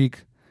winning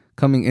streak,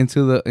 coming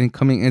into the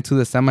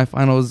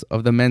semifinals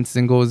of the men's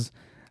singles,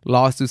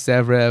 lost to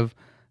Zverev,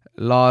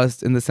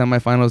 lost in the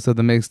semifinals of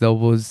the mixed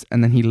doubles,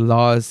 and then he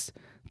lost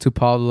to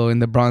Pablo in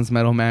the bronze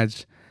medal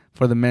match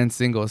for the men's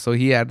singles. So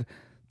he had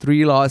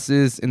 3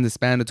 losses in the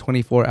span of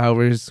 24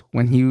 hours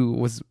when he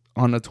was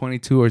on a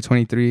 22 or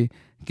 23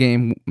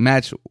 game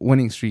match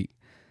winning streak.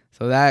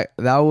 So that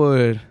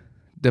would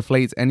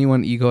deflate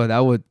anyone's ego.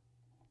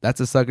 That's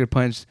a sucker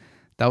punch.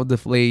 That would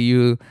deflate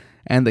you.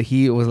 And the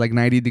heat was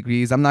 90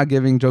 degrees. I'm not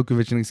giving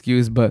Djokovic an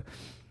excuse, but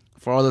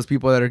for all those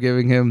people that are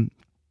giving him,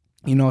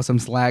 some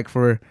slack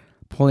for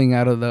pulling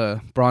out of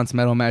the bronze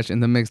medal match in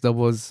the mixed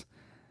doubles,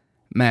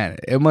 man,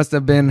 it must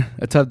have been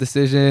a tough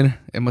decision.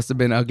 It must have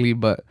been ugly,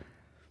 but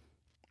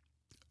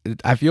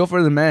I feel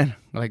for the man.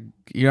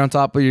 You're on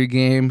top of your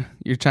game.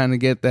 You're trying to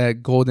get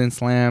that golden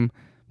slam,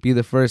 be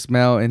the first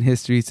male in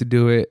history to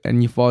do it,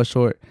 and you fall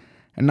short.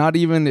 And not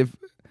even if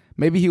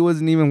maybe he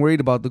wasn't even worried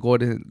about the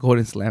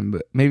golden slam,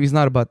 but maybe it's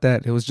not about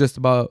that. It was just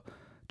about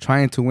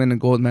trying to win a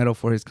gold medal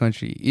for his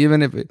country.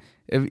 Even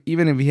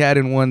if he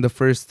hadn't won the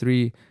first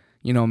 3,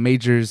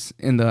 majors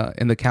in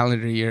the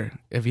calendar year,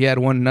 if he had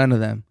won none of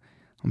them,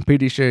 I'm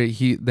pretty sure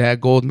that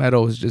gold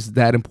medal was just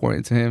that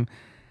important to him,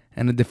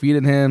 and it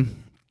defeated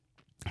him.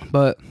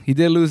 But he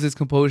did lose his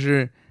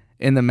composure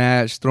in the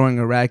match, throwing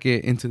a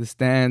racket into the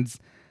stands,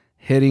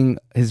 hitting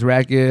his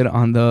racket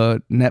on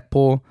the net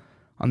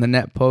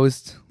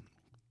post.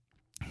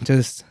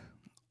 Just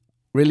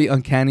really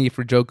uncanny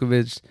for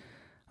Djokovic,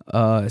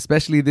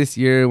 especially this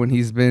year when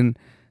he's been,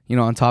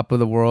 on top of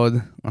the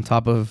world, on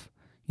top of,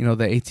 the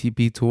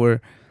ATP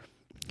tour.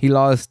 He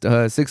lost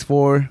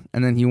 6-4,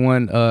 and then he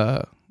won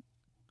a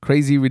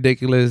crazy,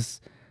 ridiculous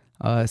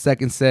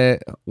second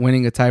set,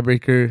 winning a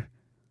tiebreaker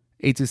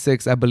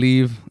 8-6, I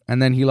believe.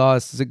 And then he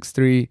lost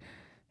 6-3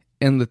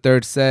 in the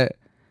third set.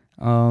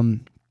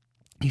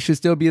 he should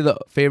still be the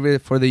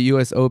favorite for the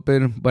U.S.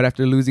 Open, but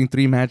after losing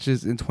 3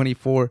 matches in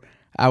 24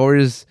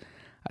 hours,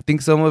 I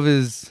think some of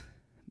his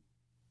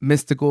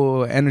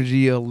mystical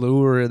energy,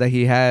 allure that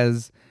he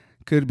has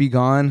could be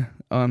gone.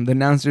 The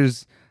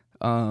announcers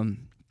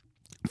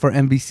for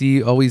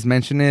NBC always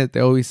mention it. They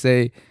always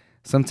say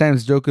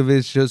sometimes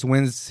Djokovic just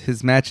wins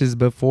his matches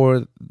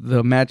before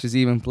the match is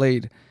even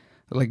played.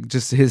 Like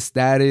just his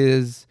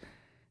status,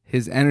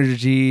 his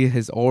energy,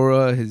 his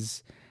aura,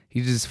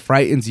 he just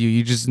frightens you.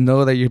 You just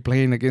know that you're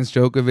playing against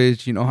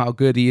Djokovic. You know how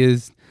good he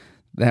is.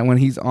 That when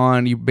he's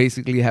on, you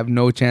basically have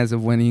no chance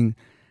of winning.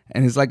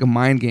 And it's like a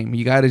mind game.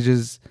 You got to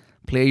just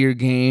play your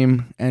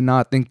game and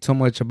not think too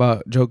much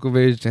about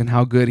Djokovic and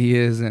how good he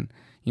is and,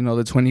 you know,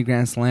 the 20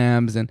 Grand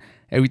Slams and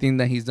everything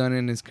that he's done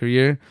in his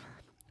career.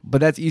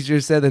 But that's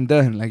easier said than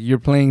done. Like, you're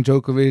playing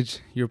Djokovic.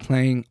 You're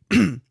playing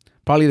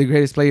probably the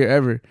greatest player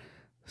ever.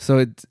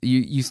 So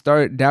you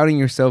start doubting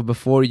yourself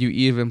before you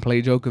even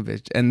play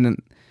Djokovic. And then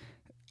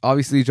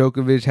obviously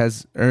Djokovic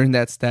has earned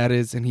that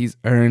status, and he's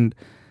earned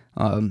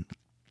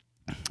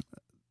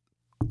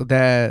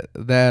that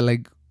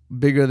like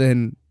bigger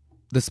than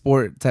the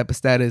sport type of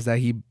status that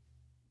he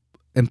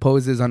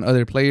imposes on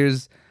other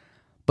players.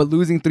 But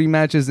losing 3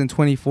 matches in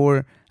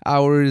 24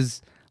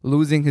 hours,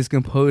 losing his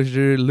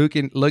composure,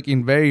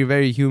 looking very,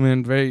 very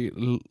human,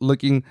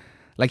 looking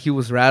like he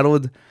was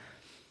rattled,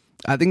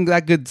 I think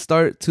that could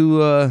start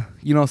to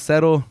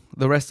settle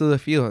the rest of the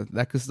field.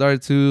 That could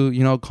start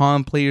to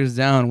calm players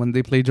down when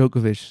they play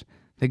Djokovic.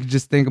 They could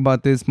just think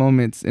about these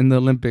moments in the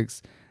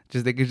Olympics.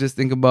 They could just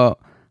think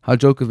about how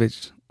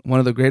Djokovic, one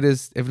of the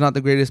greatest, if not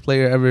the greatest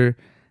player ever,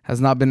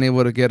 has not been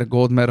able to get a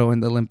gold medal in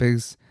the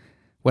Olympics,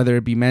 whether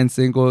it be men's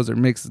singles or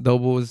mixed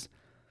doubles.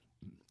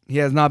 He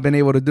has not been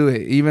able to do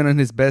it. Even in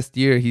his best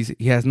year,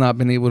 he has not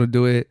been able to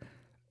do it.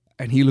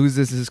 And he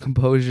loses his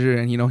composure,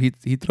 and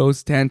he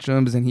throws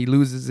tantrums, and he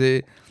loses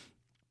it.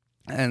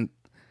 And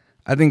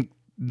I think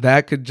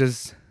that could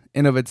just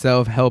in of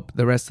itself help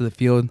the rest of the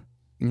field,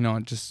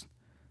 just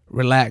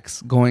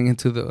relax going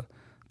into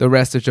the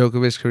rest of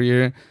Djokovic's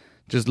career.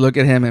 Just look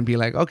at him and be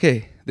like,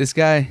 okay, this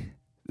guy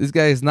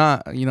is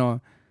not,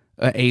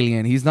 an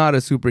alien. He's not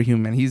a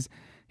superhuman. He's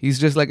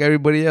just like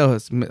everybody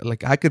else.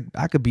 Like I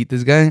could beat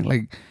this guy.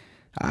 Like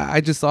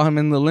I just saw him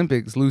in the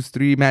Olympics lose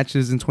 3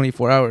 matches in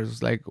 24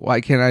 hours. Like,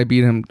 why can't I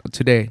beat him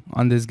today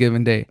on this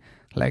given day?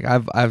 Like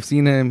I've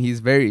seen him. He's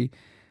very.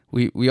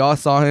 We all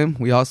saw him.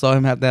 We all saw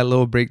him have that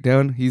little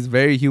breakdown. He's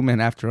very human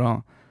after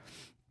all.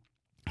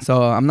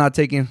 So I'm not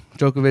taking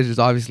Djokovic is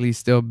obviously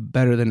still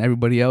better than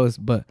everybody else,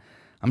 but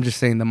I'm just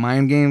saying the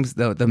mind games,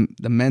 the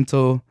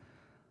mental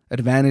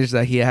advantage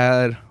that he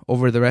had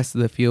over the rest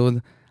of the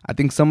field, I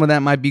think some of that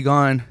might be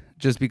gone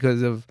just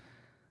because of,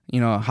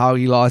 how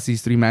he lost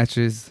these 3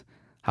 matches,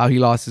 how he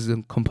lost his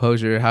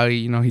composure, how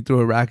he threw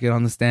a racket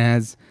on the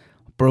stands,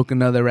 broke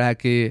another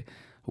racket,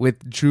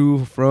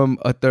 withdrew from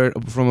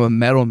a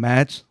medal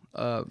match.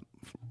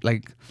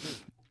 Like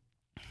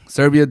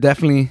Serbia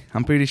definitely,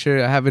 I'm pretty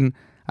sure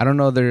I don't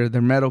know their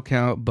medal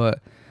count, but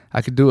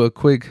I could do a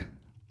quick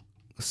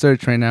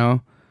search right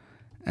now.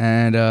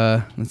 And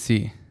let's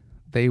see.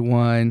 They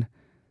won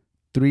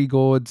 3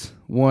 golds,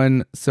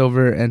 1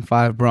 silver, and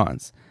 5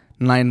 bronze.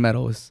 9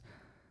 medals.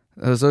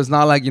 So it's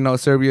not like,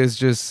 Serbia is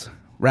just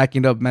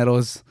racking up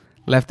medals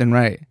left and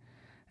right.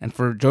 And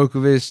for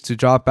Djokovic to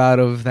drop out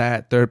of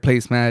that 3rd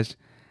place match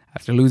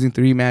after losing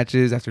 3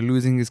 matches, after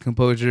losing his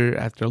composure,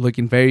 after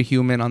looking very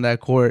human on that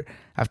court,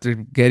 after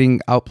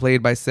getting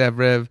outplayed by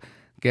Zverev,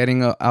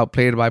 getting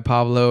outplayed by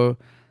Pablo,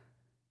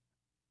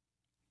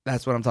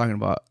 that's what I'm talking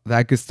about.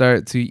 That could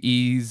start to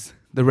ease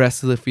the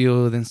rest of the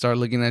field and start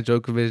looking at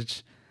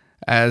Djokovic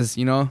as,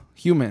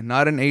 human,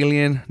 not an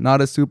alien, not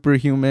a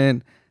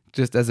superhuman,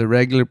 just as a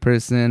regular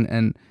person.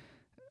 And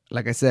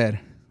like I said,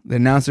 the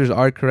announcers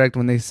are correct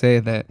when they say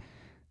that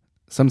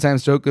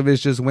sometimes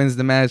Djokovic just wins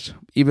the match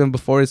even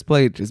before it's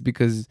played, just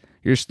because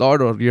you're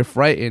startled, you're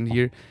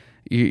frightened,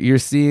 you're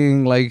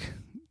seeing like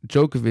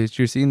Djokovic,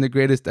 you're seeing the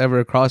greatest ever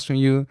across from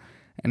you,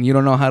 and you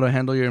don't know how to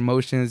handle your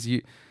emotions.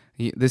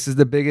 This is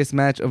the biggest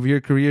match of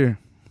your career,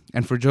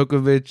 and for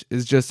Djokovic,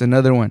 it's just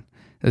another one.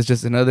 It's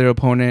just another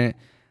opponent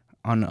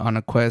on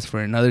a quest for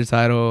another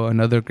title,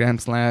 another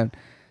Grand Slam.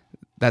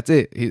 That's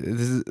it.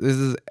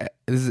 This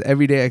is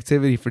everyday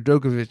activity for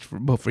Djokovic.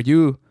 But for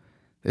you,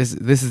 this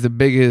is the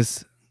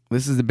biggest.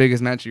 This is the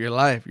biggest match of your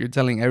life. You're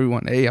telling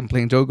everyone, "Hey, I'm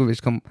playing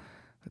Djokovic. Come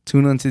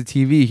tune onto the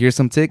TV. Here's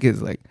some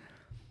tickets." Like,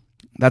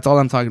 that's all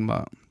I'm talking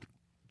about.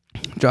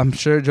 I'm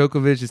sure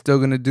Djokovic is still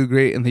going to do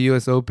great in the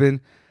U.S.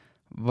 Open,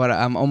 but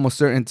I'm almost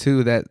certain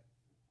too that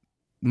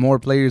more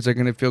players are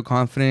going to feel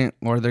confident,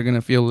 or they're going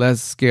to feel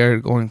less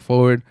scared going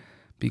forward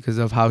because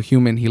of how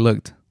human he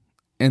looked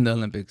in the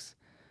Olympics.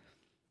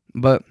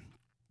 But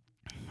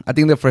I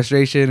think the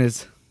frustration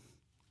is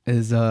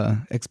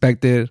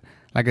expected.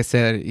 Like I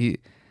said,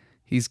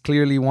 he's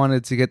clearly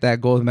wanted to get that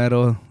gold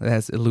medal that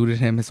has eluded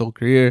him his whole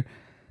career,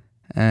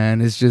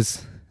 and it's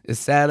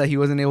sad that he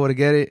wasn't able to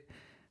get it.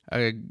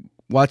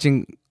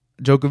 Watching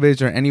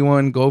Djokovic or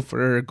anyone go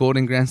for a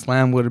golden Grand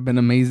Slam would have been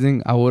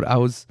amazing. I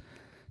was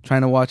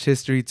trying to watch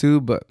history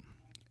too, but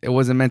it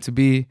wasn't meant to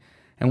be.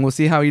 And we'll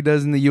see how he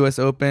does in the U.S.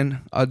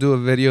 Open. I'll do a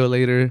video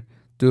later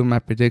doing my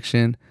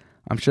prediction.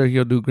 I'm sure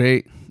he'll do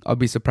great. I'll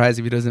be surprised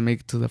if he doesn't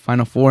make it to the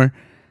Final Four.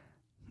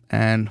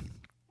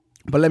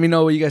 But let me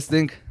know what you guys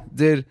think.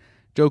 Did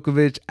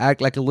Djokovic act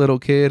like a little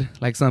kid,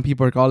 like some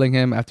people are calling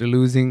him, after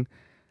losing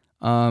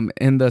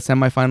in the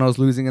semifinals,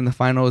 losing in the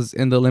finals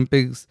in the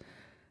Olympics?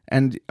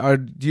 And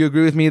do you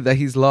agree with me that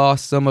he's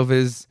lost some of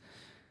his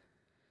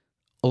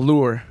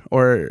allure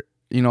or,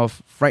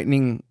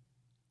 frightening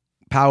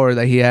power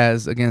that he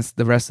has against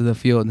the rest of the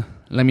field?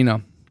 Let me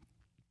know.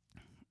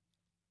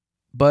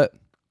 But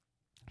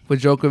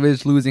with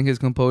Djokovic losing his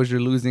composure,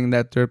 losing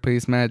that third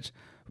place match,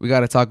 we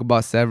got to talk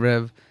about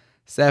Zverev.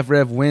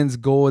 Zverev wins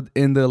gold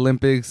in the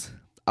Olympics.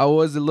 I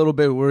was a little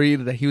bit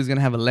worried that he was going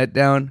to have a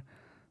letdown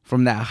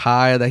from that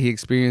high that he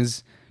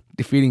experienced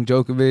defeating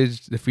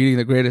Djokovic, defeating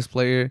the greatest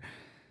player.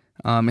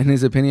 In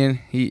his opinion,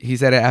 he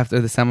said it after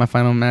the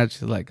semifinal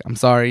match, like, I'm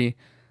sorry.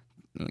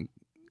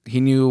 He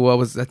knew what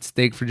was at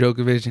stake for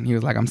Djokovic, and he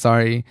was like, I'm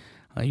sorry.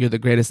 You're the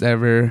greatest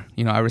ever.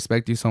 I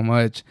respect you so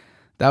much.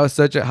 That was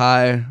such a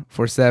high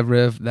for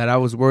Zverev that I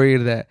was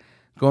worried that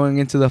going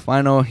into the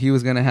final, he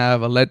was going to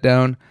have a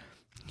letdown.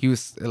 He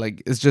was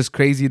like, it's just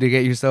crazy to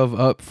get yourself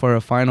up for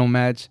a final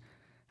match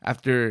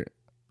after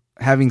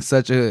having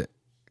such a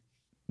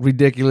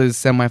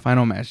ridiculous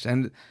semifinal match.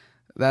 And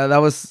that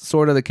was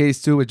sort of the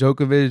case too with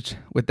Djokovic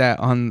with that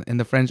in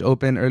the French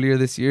Open earlier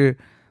this year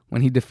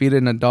when he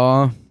defeated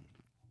Nadal.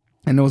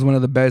 And it was one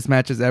of the best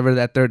matches ever.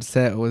 That third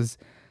set was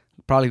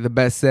probably the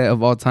best set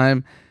of all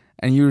time.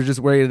 And you were just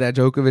worried that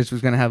Djokovic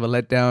was going to have a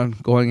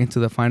letdown going into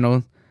the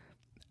final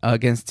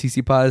against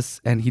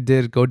Tsitsipas. And he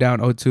did go down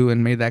 0-2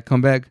 and made that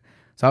comeback.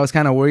 So I was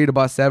kind of worried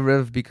about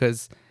Zverev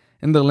because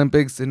in the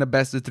Olympics, in the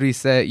best of 3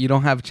 set, you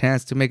don't have a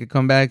chance to make a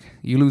comeback.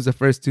 You lose the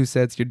first 2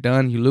 sets, you're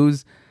done, you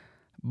lose.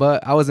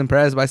 But I was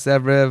impressed by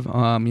Zverev.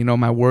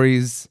 My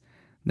worries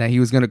that he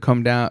was going to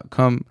come out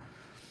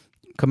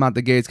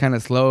the gates kind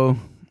of slow,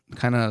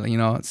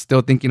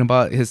 still thinking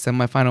about his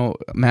semifinal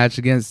match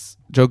against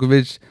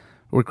Djokovic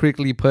were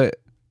quickly put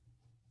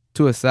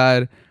to a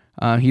side.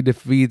 He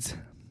defeats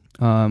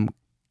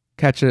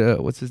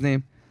what's his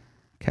name?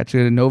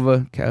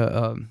 Kachanov,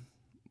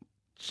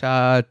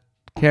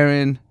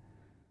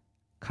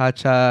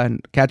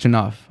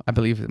 I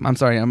believe. I'm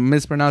sorry, I'm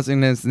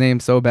mispronouncing his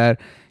name so bad.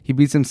 He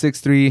beats him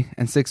 6-3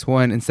 and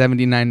 6-1 in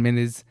 79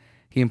 minutes.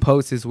 He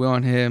imposed his will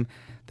on him.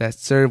 That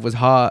serve was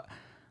hot.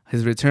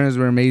 His returns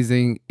were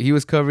amazing. He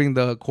was covering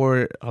the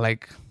court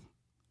like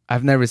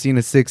I've never seen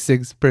a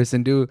 6'6"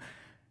 person do.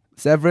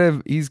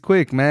 Zverev, he's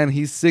quick, man.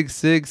 He's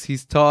 6'6".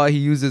 He's tall. He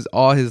uses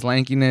all his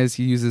lankiness.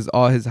 He uses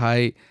all his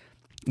height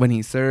when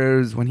he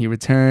serves, when he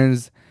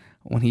returns,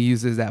 when he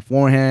uses that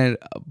forehand.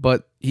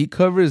 But he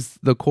covers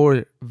the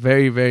court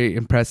very, very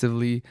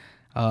impressively.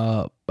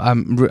 I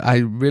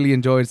really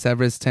enjoyed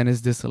Zverev's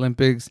tennis this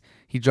Olympics.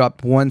 He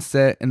dropped 1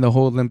 set in the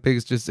whole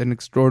Olympics. Just an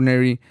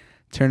extraordinary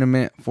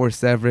tournament for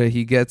Zverev.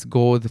 He gets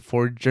gold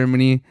for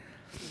Germany.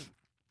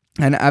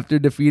 And after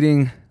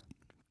defeating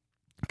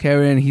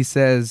Karen, he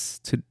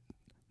says,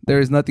 there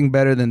is nothing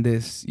better than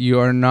this. You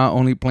are not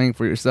only playing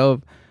for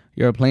yourself,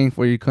 you are playing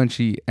for your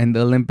country, and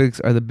the Olympics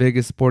are the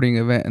biggest sporting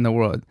event in the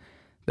world.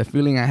 The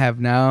feeling I have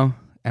now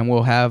and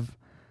will have,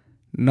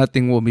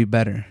 nothing will be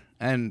better.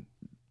 And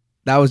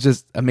that was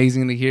just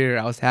amazing to hear.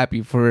 I was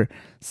happy for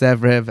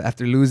Zverev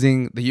after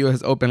losing the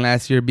U.S. Open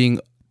last year,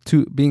 being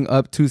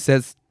up 2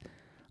 sets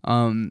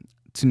to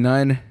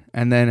none,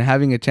 and then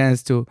having a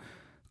chance to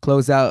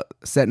close out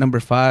set number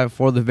 5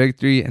 for the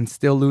victory and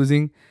still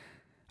losing.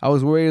 I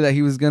was worried that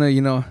he was gonna,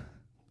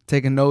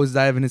 take a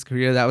nosedive in his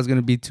career. That was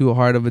gonna be too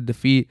hard of a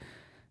defeat,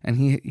 and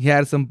he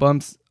had some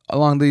bumps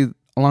along the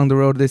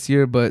road this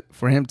year. But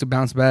for him to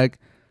bounce back,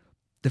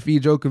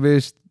 defeat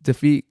Djokovic,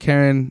 defeat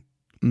Karen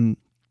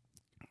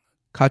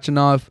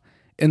Kachanov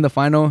in the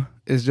final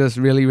is just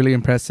really, really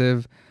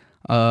impressive.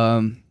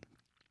 And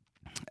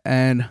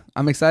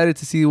I'm excited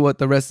to see what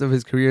the rest of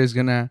his career is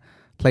gonna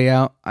play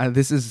out.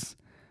 This is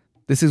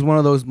one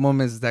of those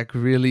moments that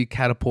could really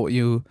catapult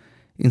you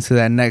into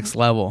that next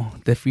level.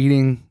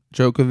 Defeating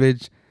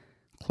Djokovic,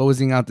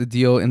 closing out the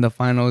deal in the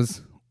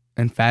finals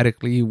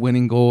emphatically,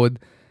 winning gold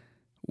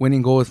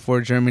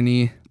for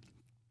Germany.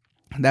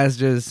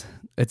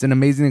 It's an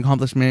amazing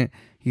accomplishment.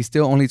 He's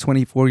still only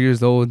 24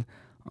 years old.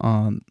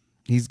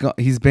 He's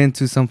been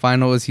to some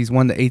finals. He's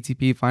won the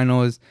ATP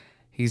finals.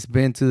 He's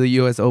been to the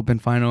US Open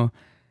final.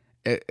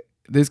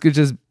 This could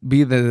just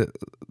be the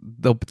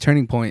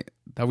turning point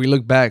that we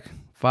look back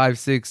 5,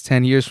 6,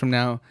 10 years from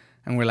now,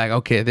 and we're like,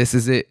 okay, this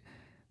is it.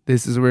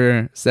 This is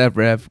where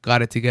Zverev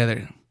got it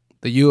together.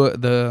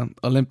 The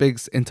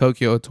Olympics in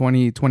Tokyo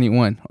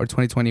 2021 or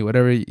 2020,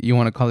 whatever you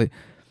want to call it.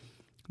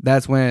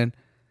 That's when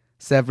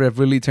Zverev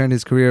really turned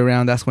his career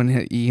around. That's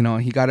when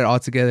he got it all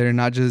together,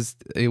 not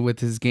just with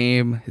his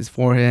game, his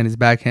forehand, his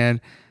backhand,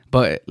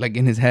 but like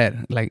in his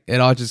head. Like it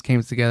all just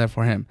came together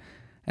for him.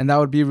 And that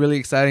would be really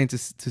exciting to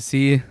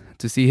see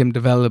him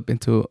develop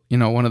into,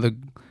 one of the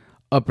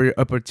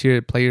upper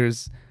tier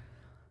players.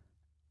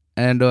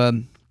 And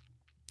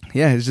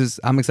yeah,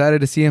 I'm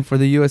excited to see him for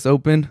the U.S.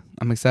 Open.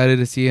 I'm excited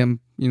to see him,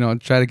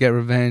 try to get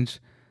revenge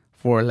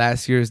for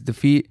last year's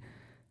defeat.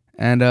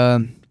 And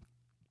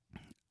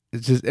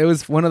it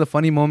was one of the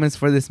funny moments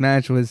for this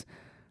match was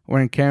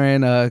when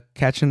Karen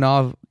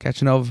Khachanov,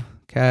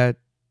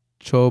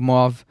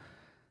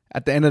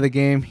 at the end of the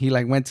game, he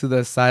went to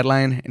the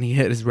sideline and he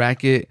hit his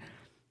racket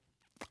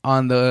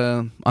on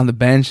the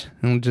bench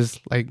and just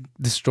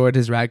destroyed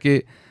his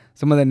racket.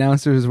 Some of the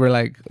announcers were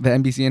the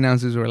NBC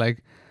announcers were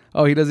like,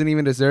 oh, he doesn't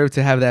even deserve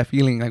to have that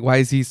feeling. Why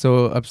is he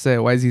so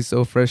upset? Why is he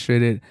so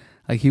frustrated?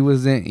 He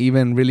wasn't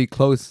even really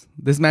close.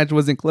 This match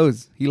wasn't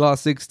close. He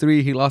lost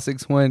 6-3. He lost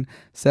 6-1.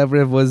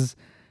 Zverev was,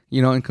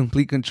 in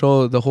complete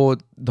control the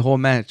whole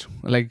match.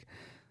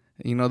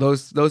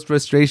 Those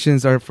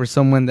frustrations are for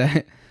someone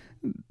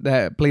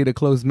that played a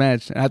close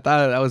match. And I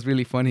thought that was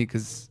really funny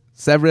because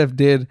Zverev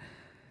did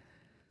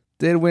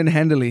win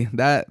handily.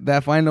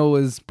 That final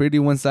was pretty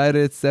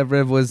one-sided.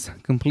 Zverev was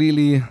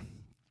completely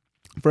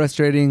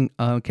frustrating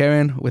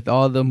Karen with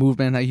all the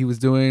movement that he was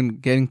doing,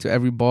 getting to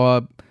every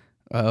ball,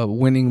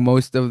 winning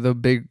most of the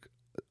big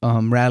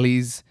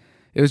rallies.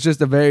 It was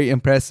just a very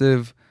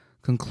impressive,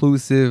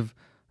 conclusive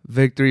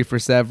victory for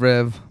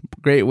Zverev.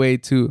 Great way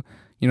to,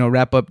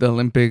 wrap up the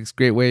Olympics.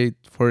 Great way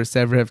for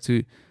Zverev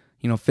to,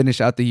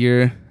 finish out the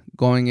year,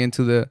 going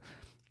into the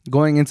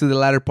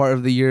latter part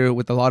of the year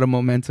with a lot of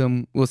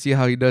momentum. We'll see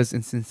how he does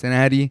in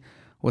Cincinnati.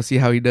 We'll see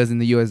how he does in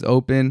the U.S.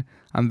 Open.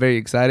 I'm very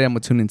excited. I'm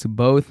going to tune into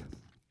both.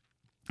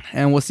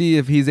 And we'll see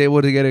if he's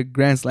able to get a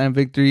Grand Slam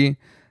victory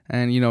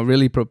and,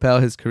 really propel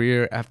his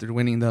career after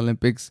winning the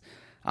Olympics.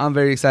 I'm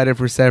very excited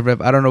for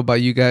Zverev. I don't know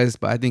about you guys,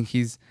 but I think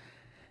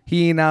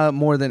he now,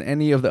 more than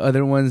any of the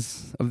other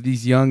ones of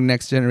these young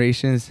next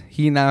generations,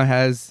 he now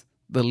has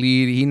the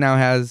lead. He now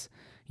has,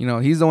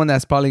 he's the one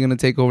that's probably going to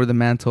take over the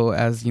mantle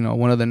as,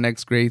 one of the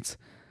next greats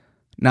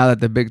now that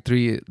the big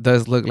three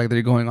does look like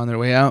they're going on their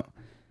way out.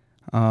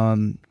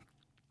 Nadal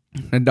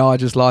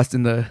just lost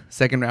in the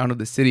second round of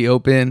the City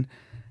Open,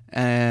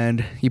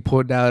 and he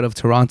pulled out of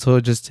Toronto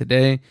just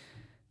today.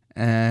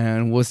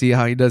 And we'll see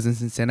how he does in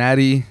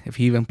Cincinnati, if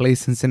he even plays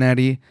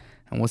Cincinnati.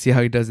 And we'll see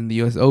how he does in the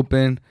U.S.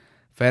 Open.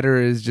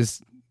 Federer is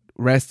just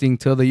resting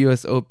till the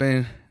U.S.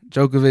 Open.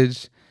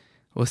 Djokovic,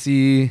 we'll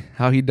see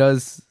how he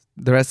does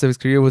the rest of his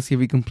career. We'll see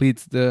if he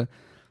completes the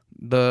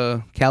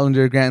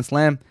calendar Grand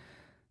Slam.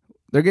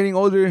 They're getting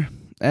older,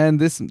 and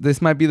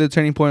this might be the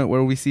turning point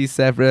where we see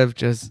Zverev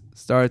just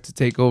start to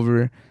take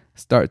over,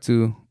 start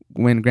to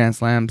win Grand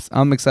Slams.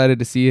 I'm excited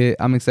to see it.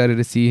 I'm excited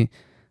to see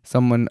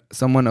someone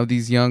of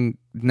these young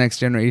next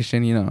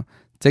generation,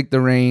 take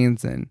the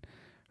reins and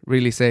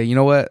really say, you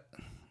know what,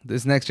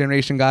 this next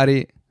generation got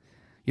it.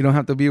 You don't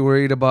have to be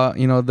worried about,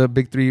 the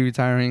big three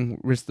retiring.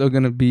 We're still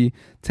going to be,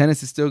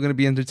 tennis is still going to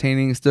be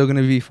entertaining. It's still going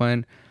to be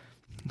fun.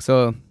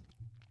 So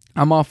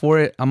I'm all for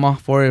it. I'm all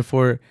for it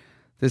for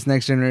this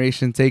next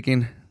generation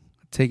taking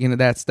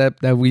that step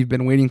that we've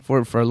been waiting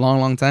for a long,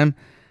 long time.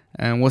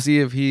 And we'll see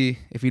if he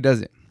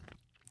does it.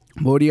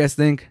 But what do you guys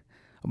think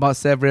about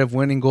Zverev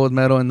winning gold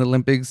medal in the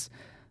Olympics?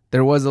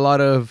 There was a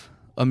lot of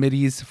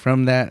omittees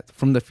from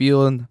the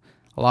field.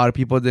 A lot of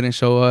people didn't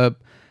show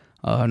up.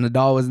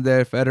 Nadal wasn't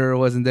there. Federer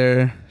wasn't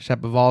there.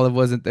 Shapovalov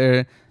wasn't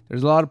there.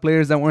 There's a lot of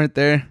players that weren't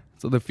there,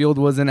 so the field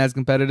wasn't as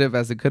competitive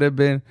as it could have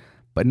been.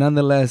 But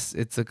nonetheless,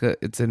 it's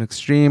an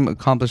extreme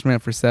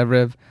accomplishment for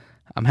Zverev.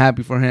 I'm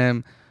happy for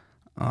him.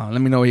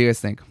 Let me know what you guys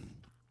think.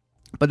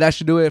 But that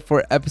should do it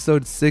for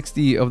episode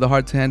 60 of the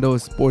Hard to Handle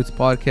Sports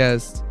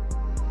Podcast.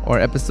 Or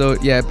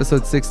episode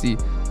 60.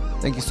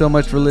 Thank you so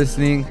much for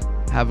listening.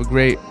 Have a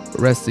great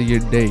rest of your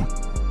day.